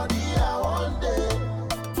your body I want there.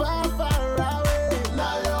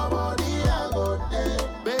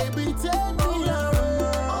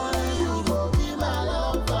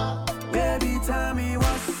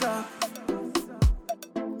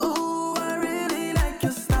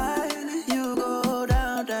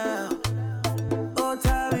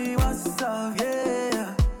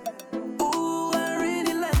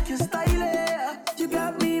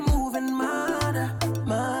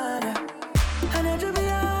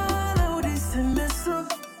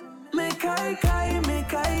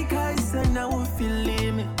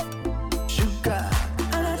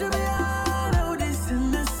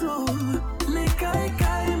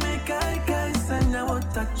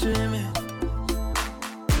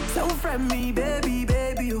 So friend me, baby,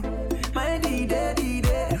 baby, you. My daddy, daddy.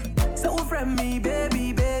 So friend me,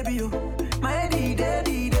 baby, baby, you. My daddy,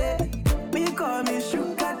 daddy. Me call me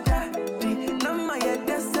sugar daddy. Now my head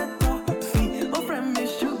is set off. Oh friend me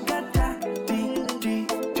sugar daddy.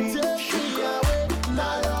 Take me away,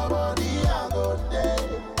 now your body I go there.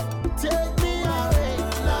 Take me away,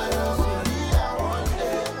 now your body I want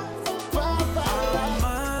there. Far, far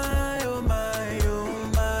away. Oh my, oh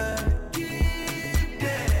my.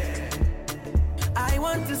 I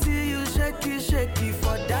want to see you shaky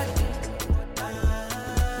for daddy.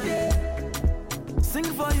 Yeah. Sing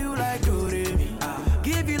for you like Doremi.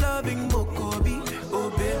 Give you loving Mokobi. Oh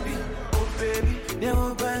baby, oh baby.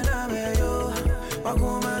 Never banana yo.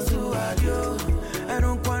 Wakuma suadio. I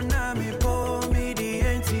don't wanna me pour me the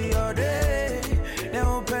empty all day.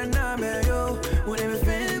 Never banana yo. When we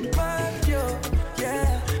feel bad yo.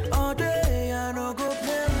 Yeah, all day I no go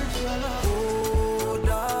play with your love. Oh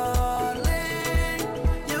darling,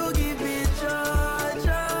 you give me joy,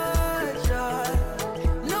 joy, joy.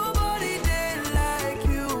 Nobody did like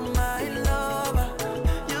you, my lover.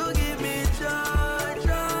 You give me joy,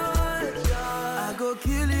 joy, joy. I go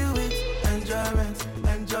kill you with enjoyment,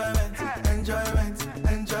 enjoyment, enjoyment,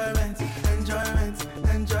 enjoyment, enjoyment,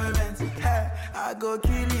 enjoyment. Hey, I go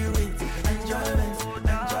kill you with enjoyment,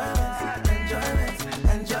 enjoyment, enjoyment,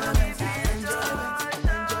 enjoyment,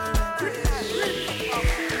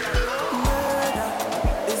 murder,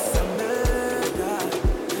 it's a murder.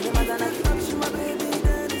 Any man that touch my baby,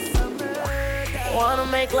 then it's a murder. Wanna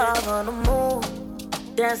make love on the moon,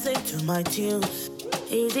 dancing to my tunes.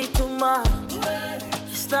 Is it too much?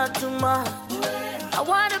 It's not too much. I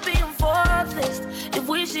wanna be in forest if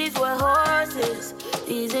wishes were horses.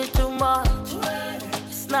 Is it too much?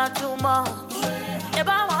 It's not too much. If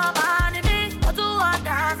I want money, me, I do want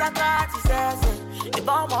dance, I got it, says it. If I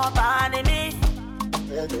want money, me,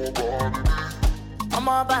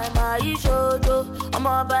 I'ma buy my shojo,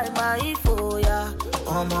 I'ma buy my foya,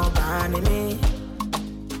 I'ma buy me.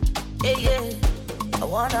 Yeah, yeah. I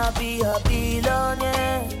wanna be a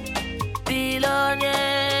billionaire,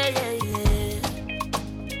 billionaire, yeah, yeah.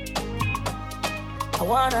 I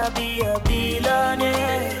wanna be a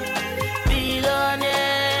billionaire,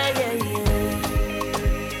 billionaire, yeah, yeah.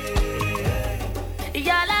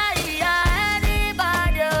 Yala, yeah,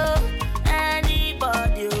 anybody,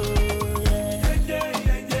 anybody, yeah.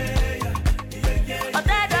 But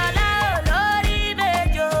that lori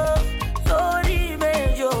mejo,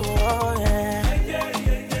 yeah.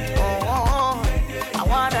 I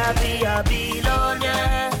wanna be a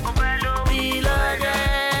billionaire,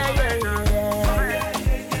 billionaire, yeah, yeah.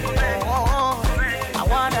 I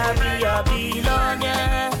wanna be a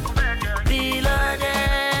billionaire,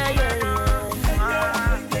 billionaire, yeah.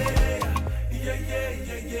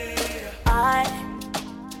 I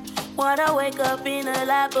wanna wake up in a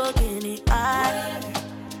Lamborghini.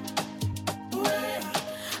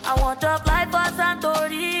 I want to fly for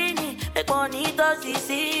Santorini, make money to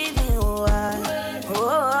see me. Oh,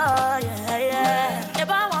 yeah, yeah. If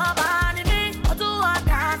I want money, me, I do want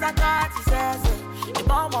dance, I got it, says it. If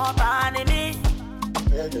I want money, me,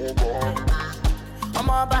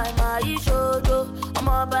 I'ma buy my shojo,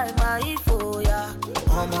 I'ma buy my foya,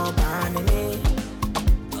 I'ma buy me.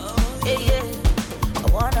 Yeah, yeah. I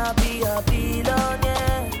wanna be a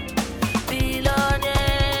billionaire,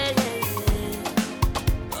 billionaire, yeah, yeah.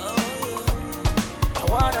 I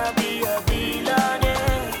wanna be a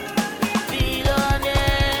billionaire,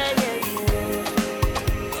 billionaire, yeah, yeah.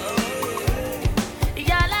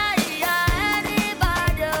 Yala, yeah,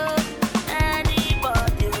 anybody,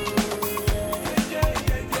 anybody, yeah.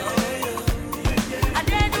 And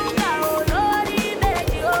then you go, Lori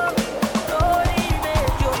Mejo, Lori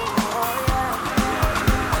Mejo, oh yeah.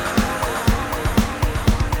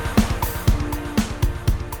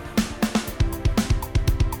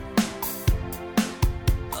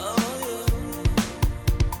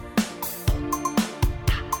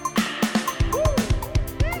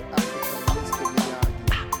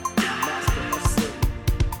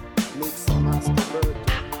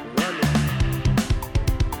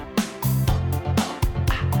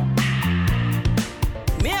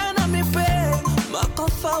 Me and me pay, my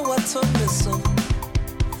cover what's on the song.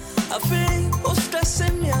 I feel oh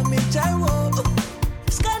stressing me and me gyro.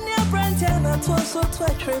 Scania brand and I was so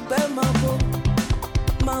twice by my book.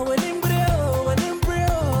 My wedding brio, wedding brio,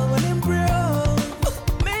 wedding brio.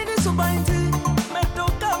 Me this so bindy, me do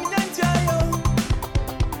come and jayo.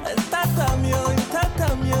 And tatamio,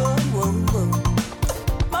 whoa.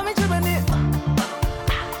 Mami Jimmy,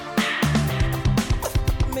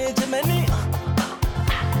 me Jimmy.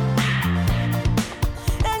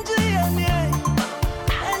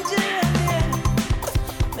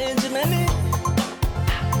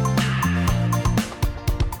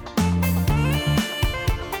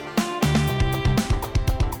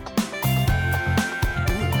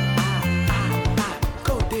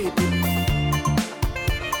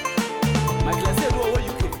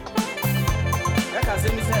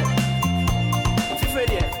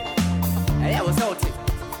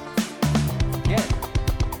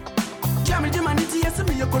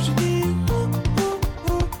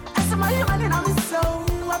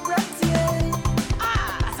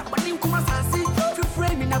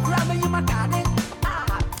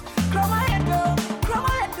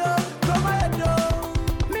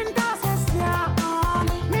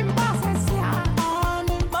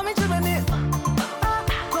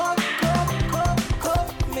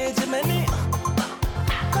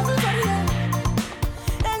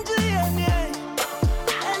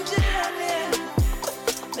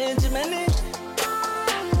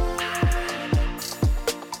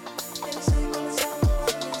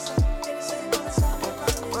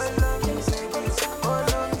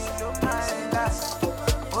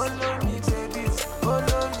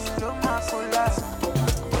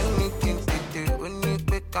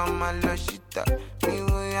 come a loshita. Me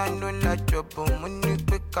way I know la trouble, money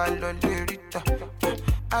quick a lolita.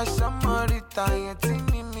 Asamorita, yeti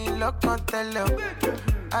me lock on tele.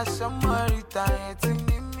 Asamorita, yeti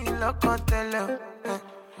me lock on tele.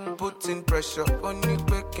 Putting pressure, only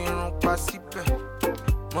quick and passive.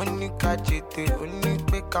 Money kajete, only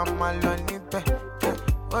quick a malonipe.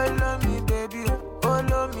 Follow me, baby.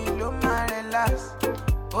 Follow me, lo my relax.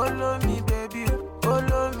 Follow me, baby.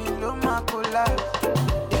 Follow me, lo my collapse.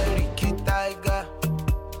 Ricky Tiger.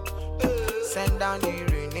 Send down the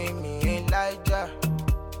rain, name me Elijah.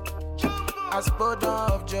 I spoke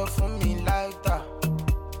of joy for me lighter.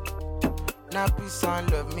 Now peace and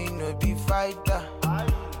love, me no be fighter.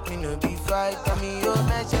 Me no be fighter, me your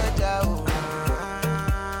message out.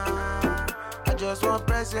 I just want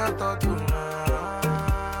press your thought to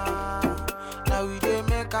now we dey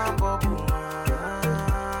make am bubble.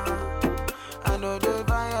 I know they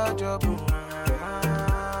find your job.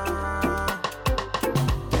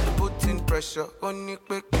 Putting pressure, only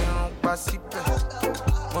quick and passive.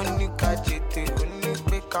 Money kajete, only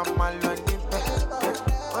quick and malonipe.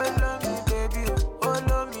 Follow me, baby,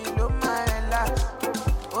 follow me, lo my relax.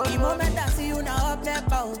 The moment I see you now up there,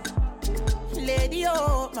 bow. Lady,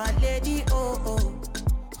 oh, my lady, oh, oh.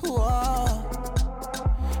 Whoa.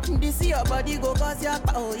 This your body go cause your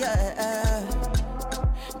power, yeah.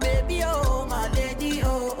 Baby, oh, my lady,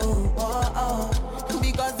 oh, oh, oh, oh.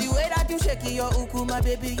 Because the way that you shake your uku, my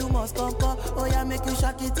baby, you must come. Oh, yeah, make you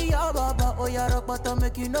shake it to your baba. Oh, yeah, rock bottom,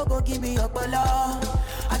 make you no go give me your bala.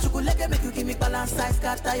 I chukuleke, make you give me balance size,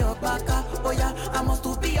 scatter your baka. Oh, yeah, I must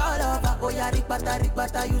to be your lover. Oh, yeah,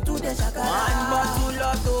 rikbata, you to the shaka. Man, but you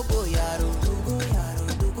love to go, yaro.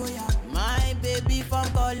 My baby from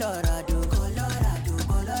Colorado.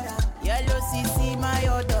 Yellow CC, my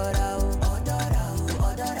odora,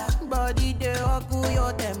 odora. Body de oku,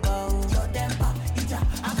 your temper, ija.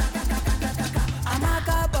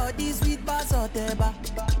 Amaka body sweet bass or teba.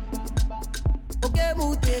 Okay,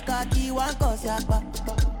 mute kaki one cause yakba.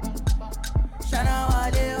 Shana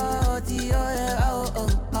wale oh ti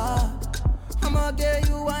oh. I'ma get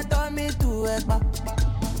you want on me to ekba.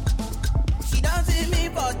 She don't see me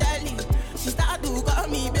for telly. She start to call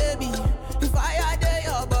me baby. If I day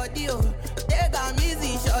your body, oh, take a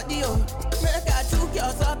easy shorty, oh. Make I choke your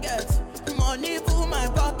socket. Money full my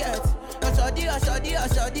pocket. A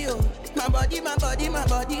shoddy, oh. My body,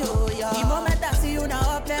 oh, yeah. The moment I see you now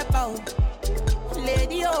up there, pow.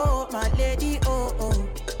 Lady, oh, my lady, oh, oh.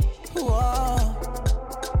 Whoa.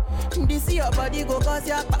 This your body go cause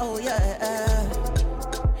your pow, yeah.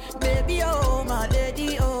 Baby, oh, my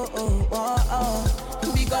lady, oh, oh, oh, oh.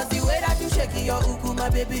 Because the way that you shake your uku, my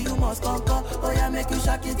baby, you must come. Oh, yeah, make you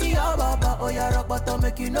shake it to your baba. Oh, yeah, rock bottom,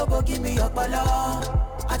 make you no go give me your bala.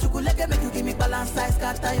 I chukuleke, make you give me balance size,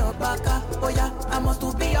 scatter your baka. Oh, yeah, I must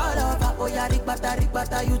to be your lover. Oh, yeah,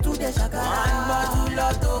 rikbata, you to the shaka. Man, but you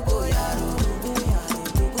love to go, yaro.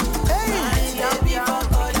 Hey, baby, for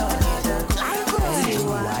Colorado.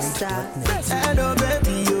 Hello,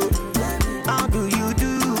 baby, yo. How do you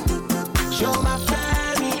do? Show my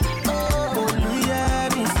family. Oh, yeah,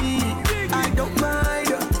 me see. I don't mind.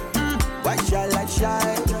 Why shall I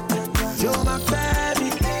shine? Show my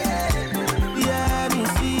family. Yeah, me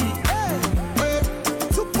see. Hey,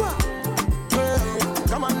 super.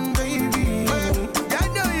 Come on, baby. I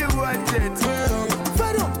know you want it.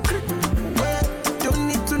 Don't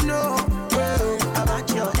need to know about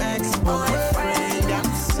your ex-boyfriend. I'm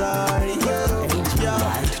sorry.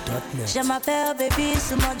 Je m'appelle baby,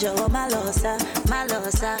 souvent je malosa.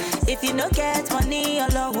 If you no get money,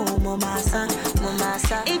 alone, massa.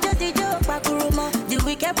 Ijo pakurumo, the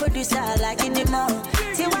wicked producer like in the mall.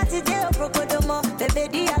 See what it is, prokodomo, baby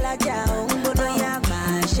di alaja, ungono ya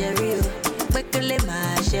ma sherry, wekele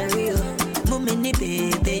ma sherry, mumini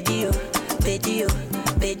baby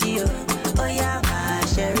oh ya ma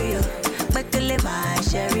sherry, wekele ma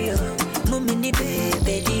sherry, mumini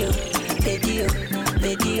baby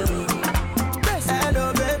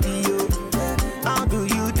Hello, baby, yo. How do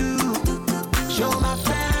you do? Show my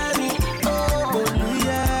family. Oh,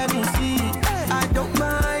 yeah, me see. I don't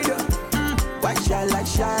mind. Why shall I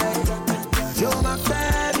shine? Show my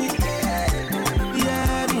family.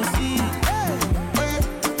 Yeah, me see. Hey,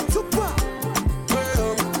 super.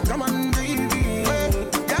 Come on, baby. I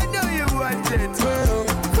know you want it.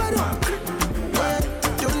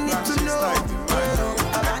 Don't need to know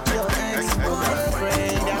about your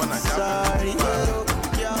ex-boyfriend. I'm sorry.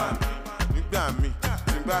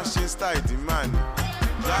 She style the man.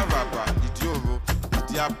 Ya rapa, ìdí òro,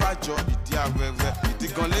 ìdí abájọ, ìdí awẹ́wẹ́, ìdí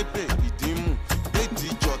ganlébè, ìdí mú, ìdí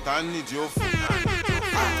ìjọta nídìí òfin.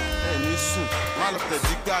 Ẹni sùn, má lọ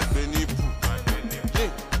tẹ̀dí gbàgbé ní ibù.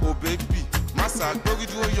 Kasa gbórí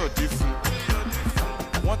dúró yọ̀dí fún.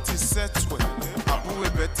 Wọ́n ti sẹ́tù ẹ̀, àbúrò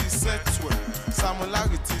ẹ̀bẹ̀ ti sẹ́tù ẹ̀,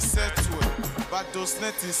 Samulari ti sẹ́tù ẹ̀,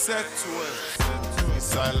 Badosnet ti sẹ́tù ẹ̀.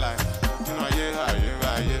 Ìsàlàyé nínú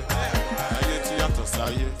ayé, ayé tí yàtọ̀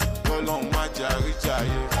sáyé, Ọlọ́run má jẹ́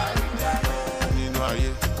àríjàyé. Nínú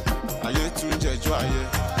ayé tún jẹjọ́ ayé,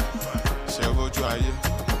 ṣẹ̀rọ̀jú ayé,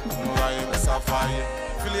 múra ayé mẹ́sàfà ayé.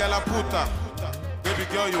 Filiala puta, baby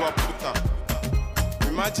girl you are puta.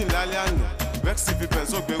 Imagine lálẹ́ àná, Vexy fi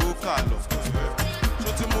bẹ̀nsó gbèrú kà lọ. Ṣó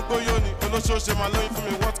ti mú gbóyó ni, olóṣooṣe máa lóyún fún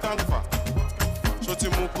mi what can fà? Ṣó ti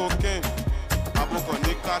mú cocaine, àbúkọ̀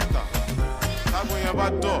ní kàtà. Tágbó yẹn bá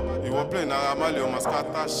dọ̀, ìwọ play náírà má lè o máa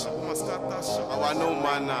skátàṣì. Àwa no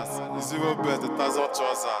manners, 0 beds, 1,000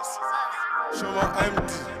 trousers. Ṣó mọ MD,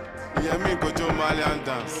 ìyẹn mi ìgòjò Malian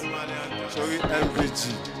dance. Ṣorí MVG,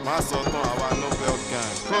 má sọ tán àwa Nobel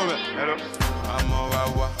gang. Kúrò bẹ̀, àmọ́ra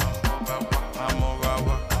wa.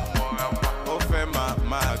 Ó fẹ́ máa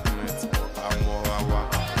magnet, àmọ́ra wa.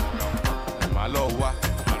 Má lọ wá.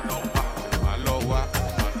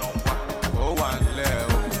 Ó wà nílẹ̀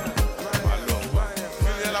o. Má lọ wá.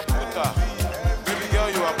 Filiala puta, baby girl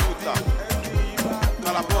you are puta.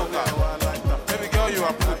 Kalaboka, baby girl you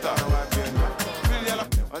are puta. Filiala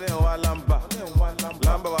puta. Ọ̀nà ìwà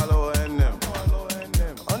lamba wà lọ́wọ́ NM.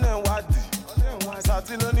 Ọ̀nà ìwádìí,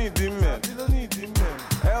 sàtí ló ní ìdí mẹ́.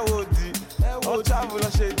 Ẹ wo di, ó travel lọ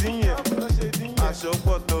ṣe dín yẹn. Aṣọ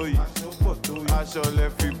pọ̀ tó yìí, aṣọ lẹ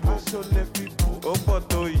fi bò. Ó pọ̀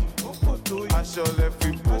tó yìí, aṣọ lẹ fi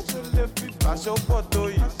bò. Aṣọ pọ̀ tó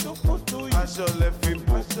yìí, aṣọ lẹ fi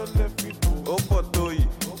bò. Ó pọ̀ tó yìí,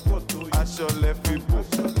 aṣọ lẹ fi bò.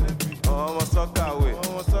 Ọmọ sọ́kàwé,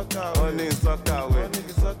 ó ní sọ́kàwé.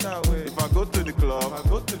 If I go to the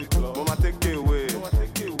club, mo ma take away.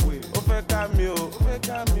 Ó fẹ́ ká mi o,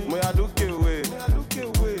 mo yà dúkè away.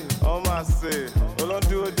 Ọmọ àṣẹ,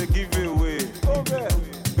 olódúró dey give away.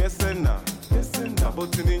 Gbẹ́sẹ̀ náà,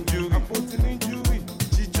 àbótí ní júrì.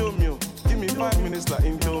 Jíjó mi o, give me 5 minutes like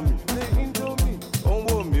Indomie. Ó ń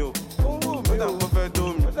wò mí o, ó dà kó fẹ́ dó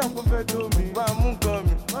mi. Bá a mú gan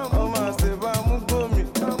mi, ọmọ àṣẹ bá a mú gbó mi.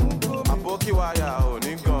 Àbókí wáyà ò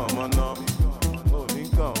ní gan ọmọ náà.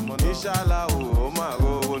 Inshallah o, ó máa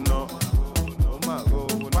rówó náà.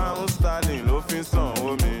 Pound sterling ló fi ń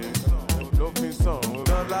sanwó mi.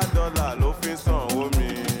 Dọ́là ló fi ń sanwó mi.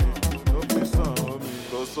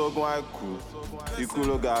 Kò sógun àìkú, ikú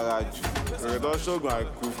ló gara jù. Èrèdọ́ ṣògùn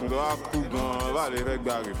àìkú fún tó wá kú gan-an bá lè fẹ́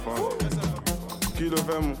gba rìfọ́n. Kí ló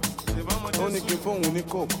fẹ́ mu? Ó ní kí n fóun ní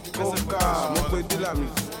kóòkà. Mo pe dílà mi,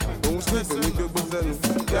 òun sílẹ̀ ní gbégbó sẹ́nu.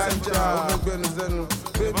 Jájá, ó fẹ́ gbẹnu sẹ́nu.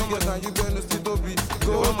 Baby girl can you gbẹnu sí tóbi?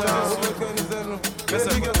 Go down, ó fẹ́ gbẹnu sẹ́nu.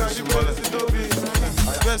 Baby girl can you gbẹnu sí tóbi?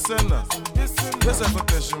 Gbẹ́sẹ̀ náà, gbẹ́sẹ̀ kò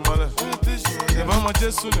tẹ̀sí mọ́lẹ̀. Ìbá ọmọ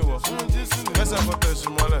Jésù ni wọ̀, gbẹ́sẹ̀ kò tẹ̀sí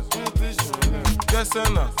mọ́lẹ̀. Gbẹ́sẹ̀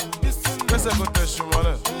náà, gbẹ́sẹ̀ kò tẹ̀sí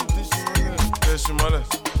mọ́lẹ̀.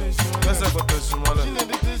 Gbẹ́sẹ̀ kò tẹ̀sí mọ́lẹ̀.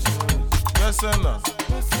 Gbẹ́sẹ̀ náà,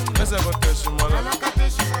 gbẹ́sẹ̀ kò tẹ̀sí mọ́lẹ̀.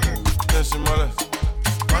 Tẹ̀sí mọ́lẹ̀,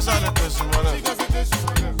 wáṣà lè tẹ̀sí mọ́lẹ̀.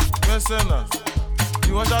 Gbẹ́sẹ̀ náà,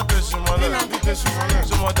 ìwọ ṣá tẹ̀sí mọ́lẹ̀.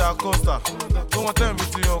 Ṣé mo dà kóòtà? Ó wọ́n tẹ̀ mí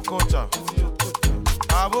ti yan kóòtà.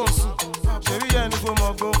 Àbò sùn, ṣèrí yẹn ni kò mọ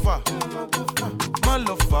gófà. Má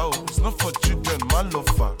lọ fà o, it's not for children, má lọ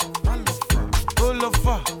fà. Ó lọ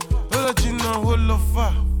fà, ó lọ jìnnà, ó lọ fà.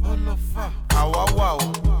 Àwa wà o,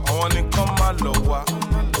 àwọn nìkan má lọ wá.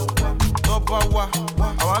 Tó bá wá,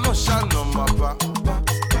 àwa náà ṣàna má bá.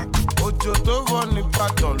 Òjò tó rọ̀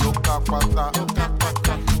nígbàdàn ló ka pátá.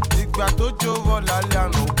 Ìgbà tó jó rọ̀ lálẹ́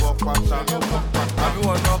àná ó bọ́ pátá.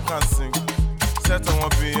 Everyone now can sing, set on one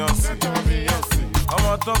Beyonce.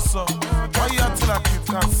 Ọmọ tó sọ, why you acting like you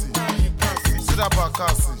can't see? See that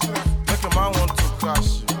Bakasi, make a man want to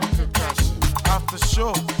crash. After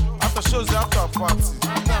shows the after party.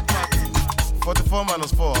 44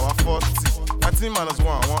 minus 4, our 40. 19 minus 1,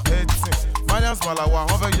 118. Marians Malawa,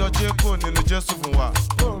 wọ́n fẹ́ yọ Jẹ́kò nínú Jésù fún wa.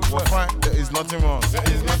 We're fine, there is nothing wrong.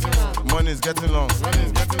 Money is getting long.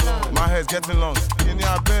 My hair is getting long. Kíni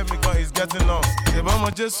abẹ́ mi gan is getting long. Ìbá ọmọ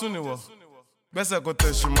Jésù ni wọ̀. Gbẹ́sẹ̀ kò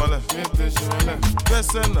tẹ̀sí mọ́lẹ̀.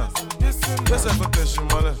 Gbẹ́sẹ̀ náà, gbẹ́sẹ̀ kò tẹ̀sí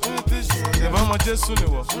mọ́lẹ̀. Ìbá ọmọ Jésù ni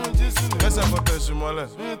wọ̀. Gbẹ́sẹ̀ kò tẹ̀sí mọ́lẹ̀.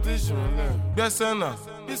 Gbẹ́sẹ̀ náà,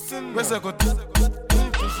 gbẹ́sẹ̀ kò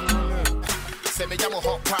tẹ̀sí mọ́lẹ̀. Say me jam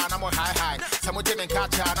hot pan, I'm on high. Some of them in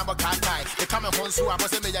catcher, I'm a cat guy. They come and home, so I must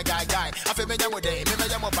say me a guy. I feel me jam day, me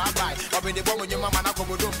jam a bad guy. Or in the woman, your mama, I come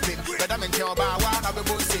with them pin. But I'm in Kenya, but I have a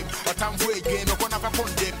boon sim. Or time for a game, or one of a phone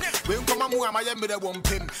dip. When come on, I am with a one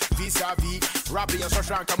pin. Vis-a-vis, Rabbi and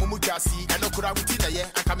Soshan, Kamumukasi, and no Kurabutina, and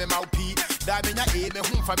come in my P. Damina A, me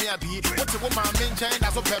whom for me a B. What's a woman, main chain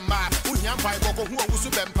as a pemba. Who yam by Boko, who was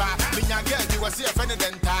super. Me young girl, was here for the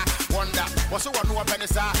denta. Wonder, what's the one who open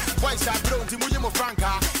his eye? Boys are blown to Munim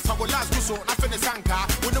Franca. Fabulas Gusso, nothing is Sanka.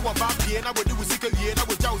 We know about Piena, I would do with Sicalia, I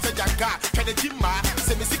would tell the Janka. Can the Jimma,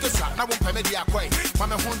 semi sick shot, now won't permit the acquaint.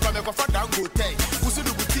 Mama won't come for down good day. Who's the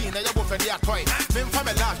routine, I will for the toy. Men from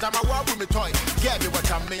a last time I walk with me toy. Get me what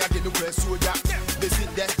I may, I didn't wear soldier. They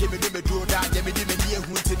sit there, give me the draw down, give me the near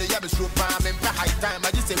who to the Yabish room, and high time,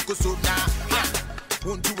 I just say go so now.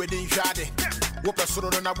 Won't do it in Jade. Walk a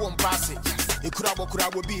sort and I won't pass it. It could have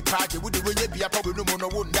be party. Would the way be a probably no one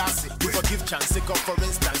won't dance it. You forgive chance, sick of for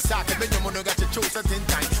instance. Start a minimum mono got to choose a 10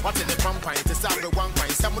 times. What's in the pump pint? To start with 1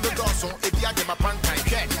 pint. Some of the doors on if you had them a pant time.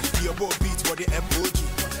 Get your boat beats for the MOG.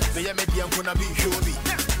 They are maybe I'm gonna be showy.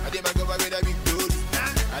 I did my go with a big doody.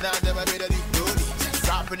 And I never made a big doody.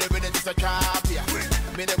 Stop in the minute, it's a trap here.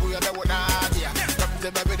 Minute we are the one idea. Stop in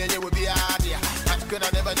the minute, you will be idea. That's good, I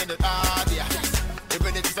never did it idea. The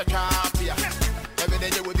minute is a trap here. Every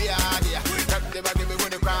day you will be idea. Never give me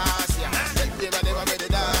when you cross here. Never made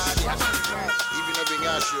it idea. Even if you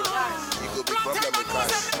ask you, you could be problem with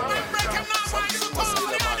cash. Something must kill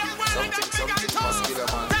a man. Something must kill a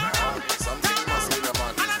man. Something must kill a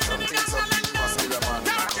man. Something must kill a man.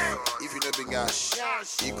 If you know being ash,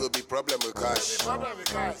 you could be problem with cash.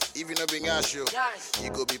 If you know being ash, you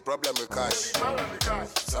could be problem with cash.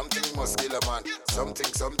 Something must kill a man.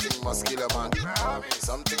 Something must kill a man.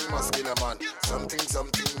 Something must kill a man.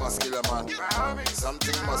 Something must kill a man.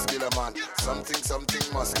 Something must kill a man. Something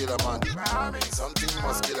must kill a man. Something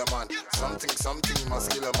must kill a man. Something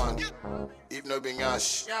must kill a man. If no being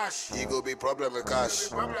ash, you go be problem with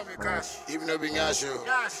cash. If no being ash,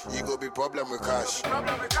 you go be problem with cash.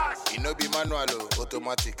 You know be manual or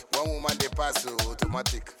automatic. One woman they pass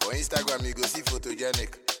automatic. For Instagram you go see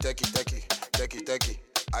photogenic. Techie.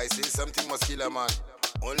 I say something must kill a man.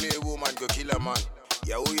 Only a woman go kill a man.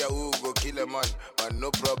 Yahoo go kill a man. Man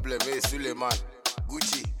no problem, hey Suleiman.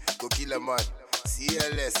 Gucci go kill a man.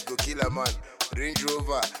 CLS go kill a man. Range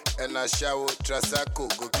Rover and a shower Trasaco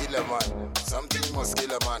go kill a man. Something must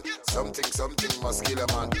kill a man. Something must kill a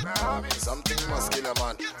man. Something must kill a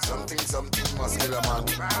man. Something must kill a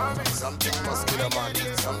man. Something must kill a man.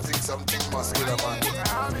 Something must kill a man.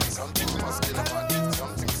 Something must kill a man.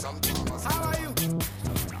 Something must kill a man. How are you?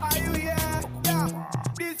 Are you here? Yeah.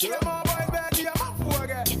 This is my boy back here. I'm up for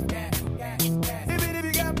again. Even if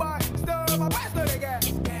you get by, still my pastor again.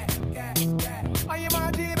 Are you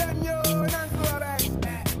my team and you?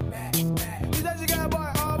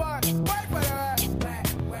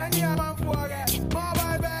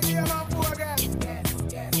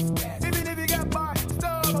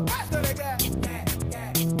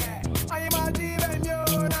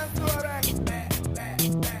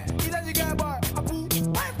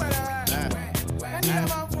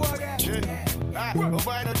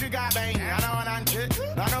 Boy, no trigger bang, I know what I'm shit,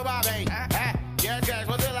 I know about bang. Yes,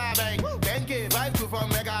 what's the lie bang? 10K, 5 to from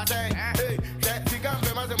mega thing. Hey, that chicken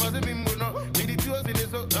famous must be muno. Me the two in the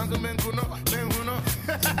so, and some men who know.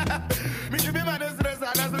 Me to be my stress,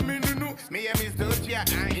 and as a min who know. Me and Miss Dochia,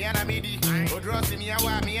 me and a midi. O draw see me a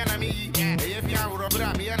me and a me. If you are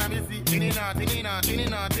Robra, me and a missy. Tinina,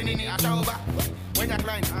 Atauba. When you're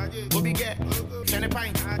blind, go be get, send a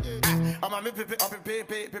pint. I'm a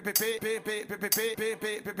pay.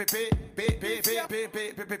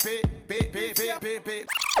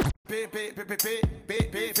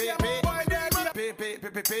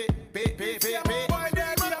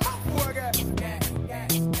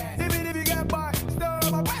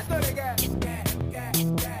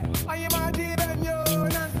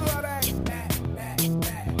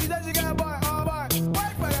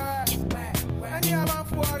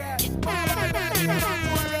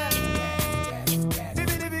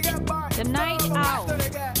 The Night Owl,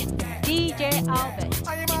 DJ Albert,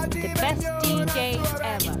 the best